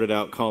he started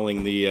out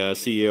calling the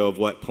CEO of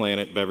Wet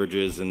Planet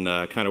Beverages and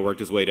kind of worked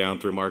his way down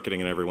through marketing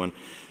and everyone.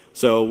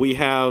 So we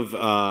have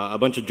a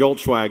bunch of Jolt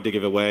swag to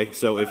give away.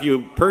 So if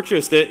you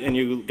purchased it and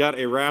you got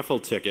a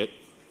raffle ticket,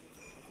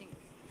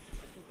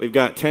 we've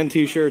got 10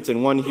 t-shirts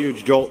and one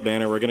huge Jolt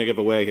banner we're going to give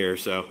away here.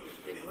 So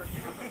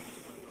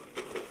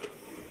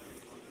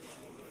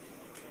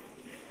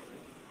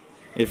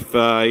if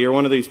you're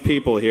one of these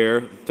people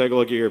here, take a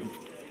look at your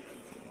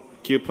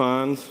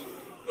coupons.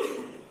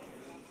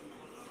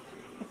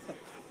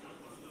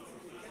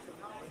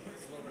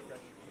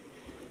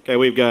 Okay,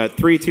 we've got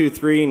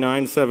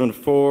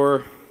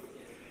 323-974,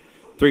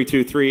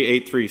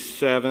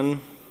 323-837,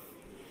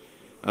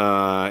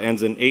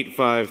 ends in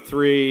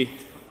 853,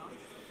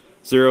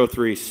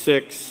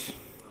 036,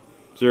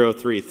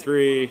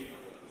 033,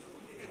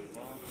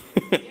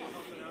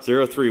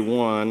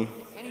 031,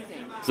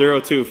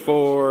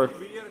 024,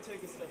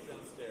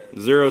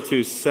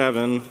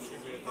 027,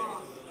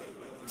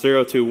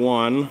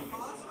 021.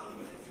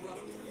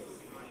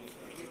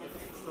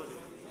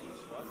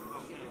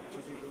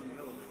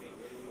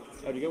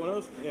 Oh, did you get one of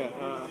those? Yeah.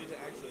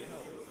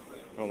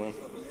 Hold on.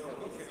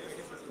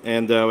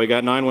 And we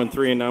got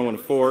 913 and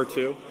 914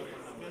 too.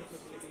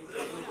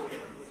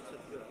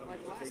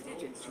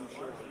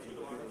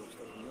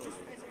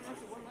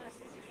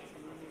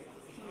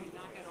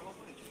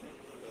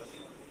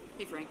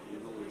 Hey, Frank.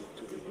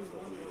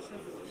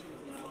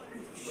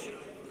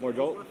 More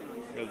Jolt?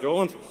 Yeah, Jolt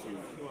ones?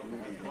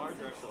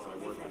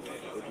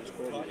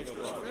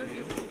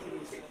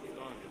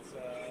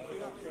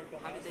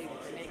 How did they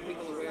make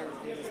people aware of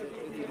the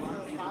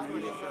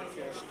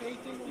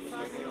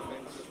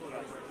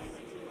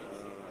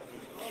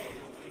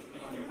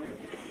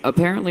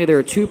Apparently, there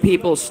are 2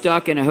 people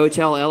stuck in a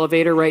hotel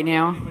elevator right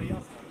now.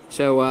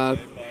 So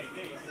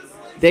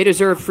they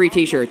deserve free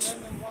t-shirts.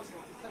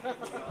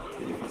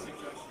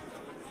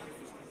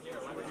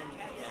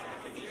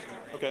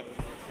 Okay.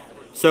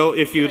 So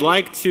if you'd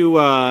like to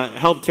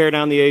help tear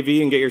down the AV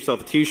and get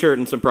yourself a t-shirt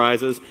and some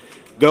prizes,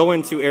 go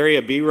into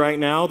Area B right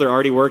now. They're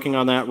already working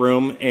on that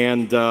room,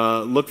 and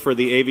look for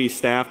the AV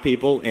staff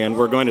people, and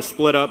we're going to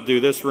split up, do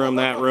this room,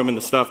 that room, and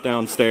the stuff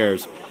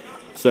downstairs.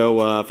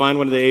 So find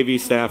one of the AV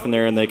staff in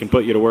there, and they can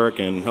put you to work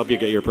and help you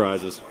get your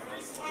prizes.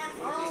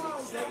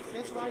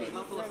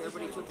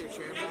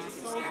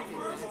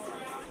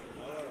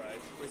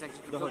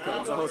 The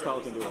hotel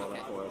can do all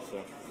that for us.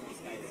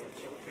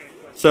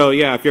 So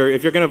yeah, if you're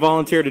going to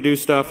volunteer to do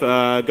stuff,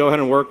 go ahead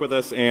and work with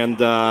us, and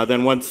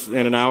then once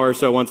in an hour or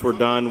so, once we're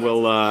done,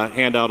 we'll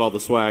hand out all the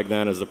swag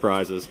then as the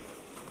prizes.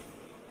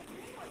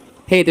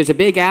 Hey, there's a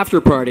big after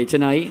party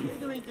tonight.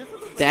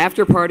 The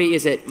after party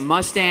is at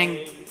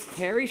Mustang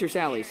Harry's or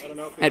Sally's?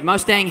 At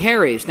Mustang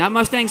Harry's, not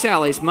Mustang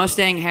Sally's.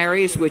 Mustang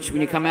Harry's, which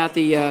when you come out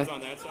the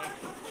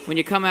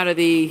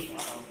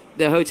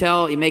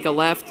hotel, you make a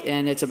left,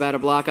 and it's about a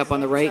block up on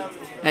the right.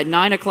 At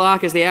 9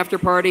 o'clock is the after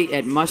party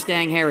at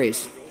Mustang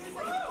Harry's.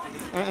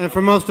 And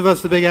for most of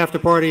us, the big after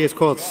party is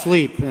called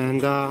sleep,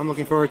 and I'm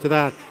looking forward to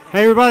that.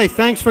 Hey, everybody,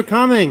 thanks for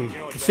coming.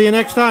 See you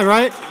next time,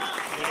 right?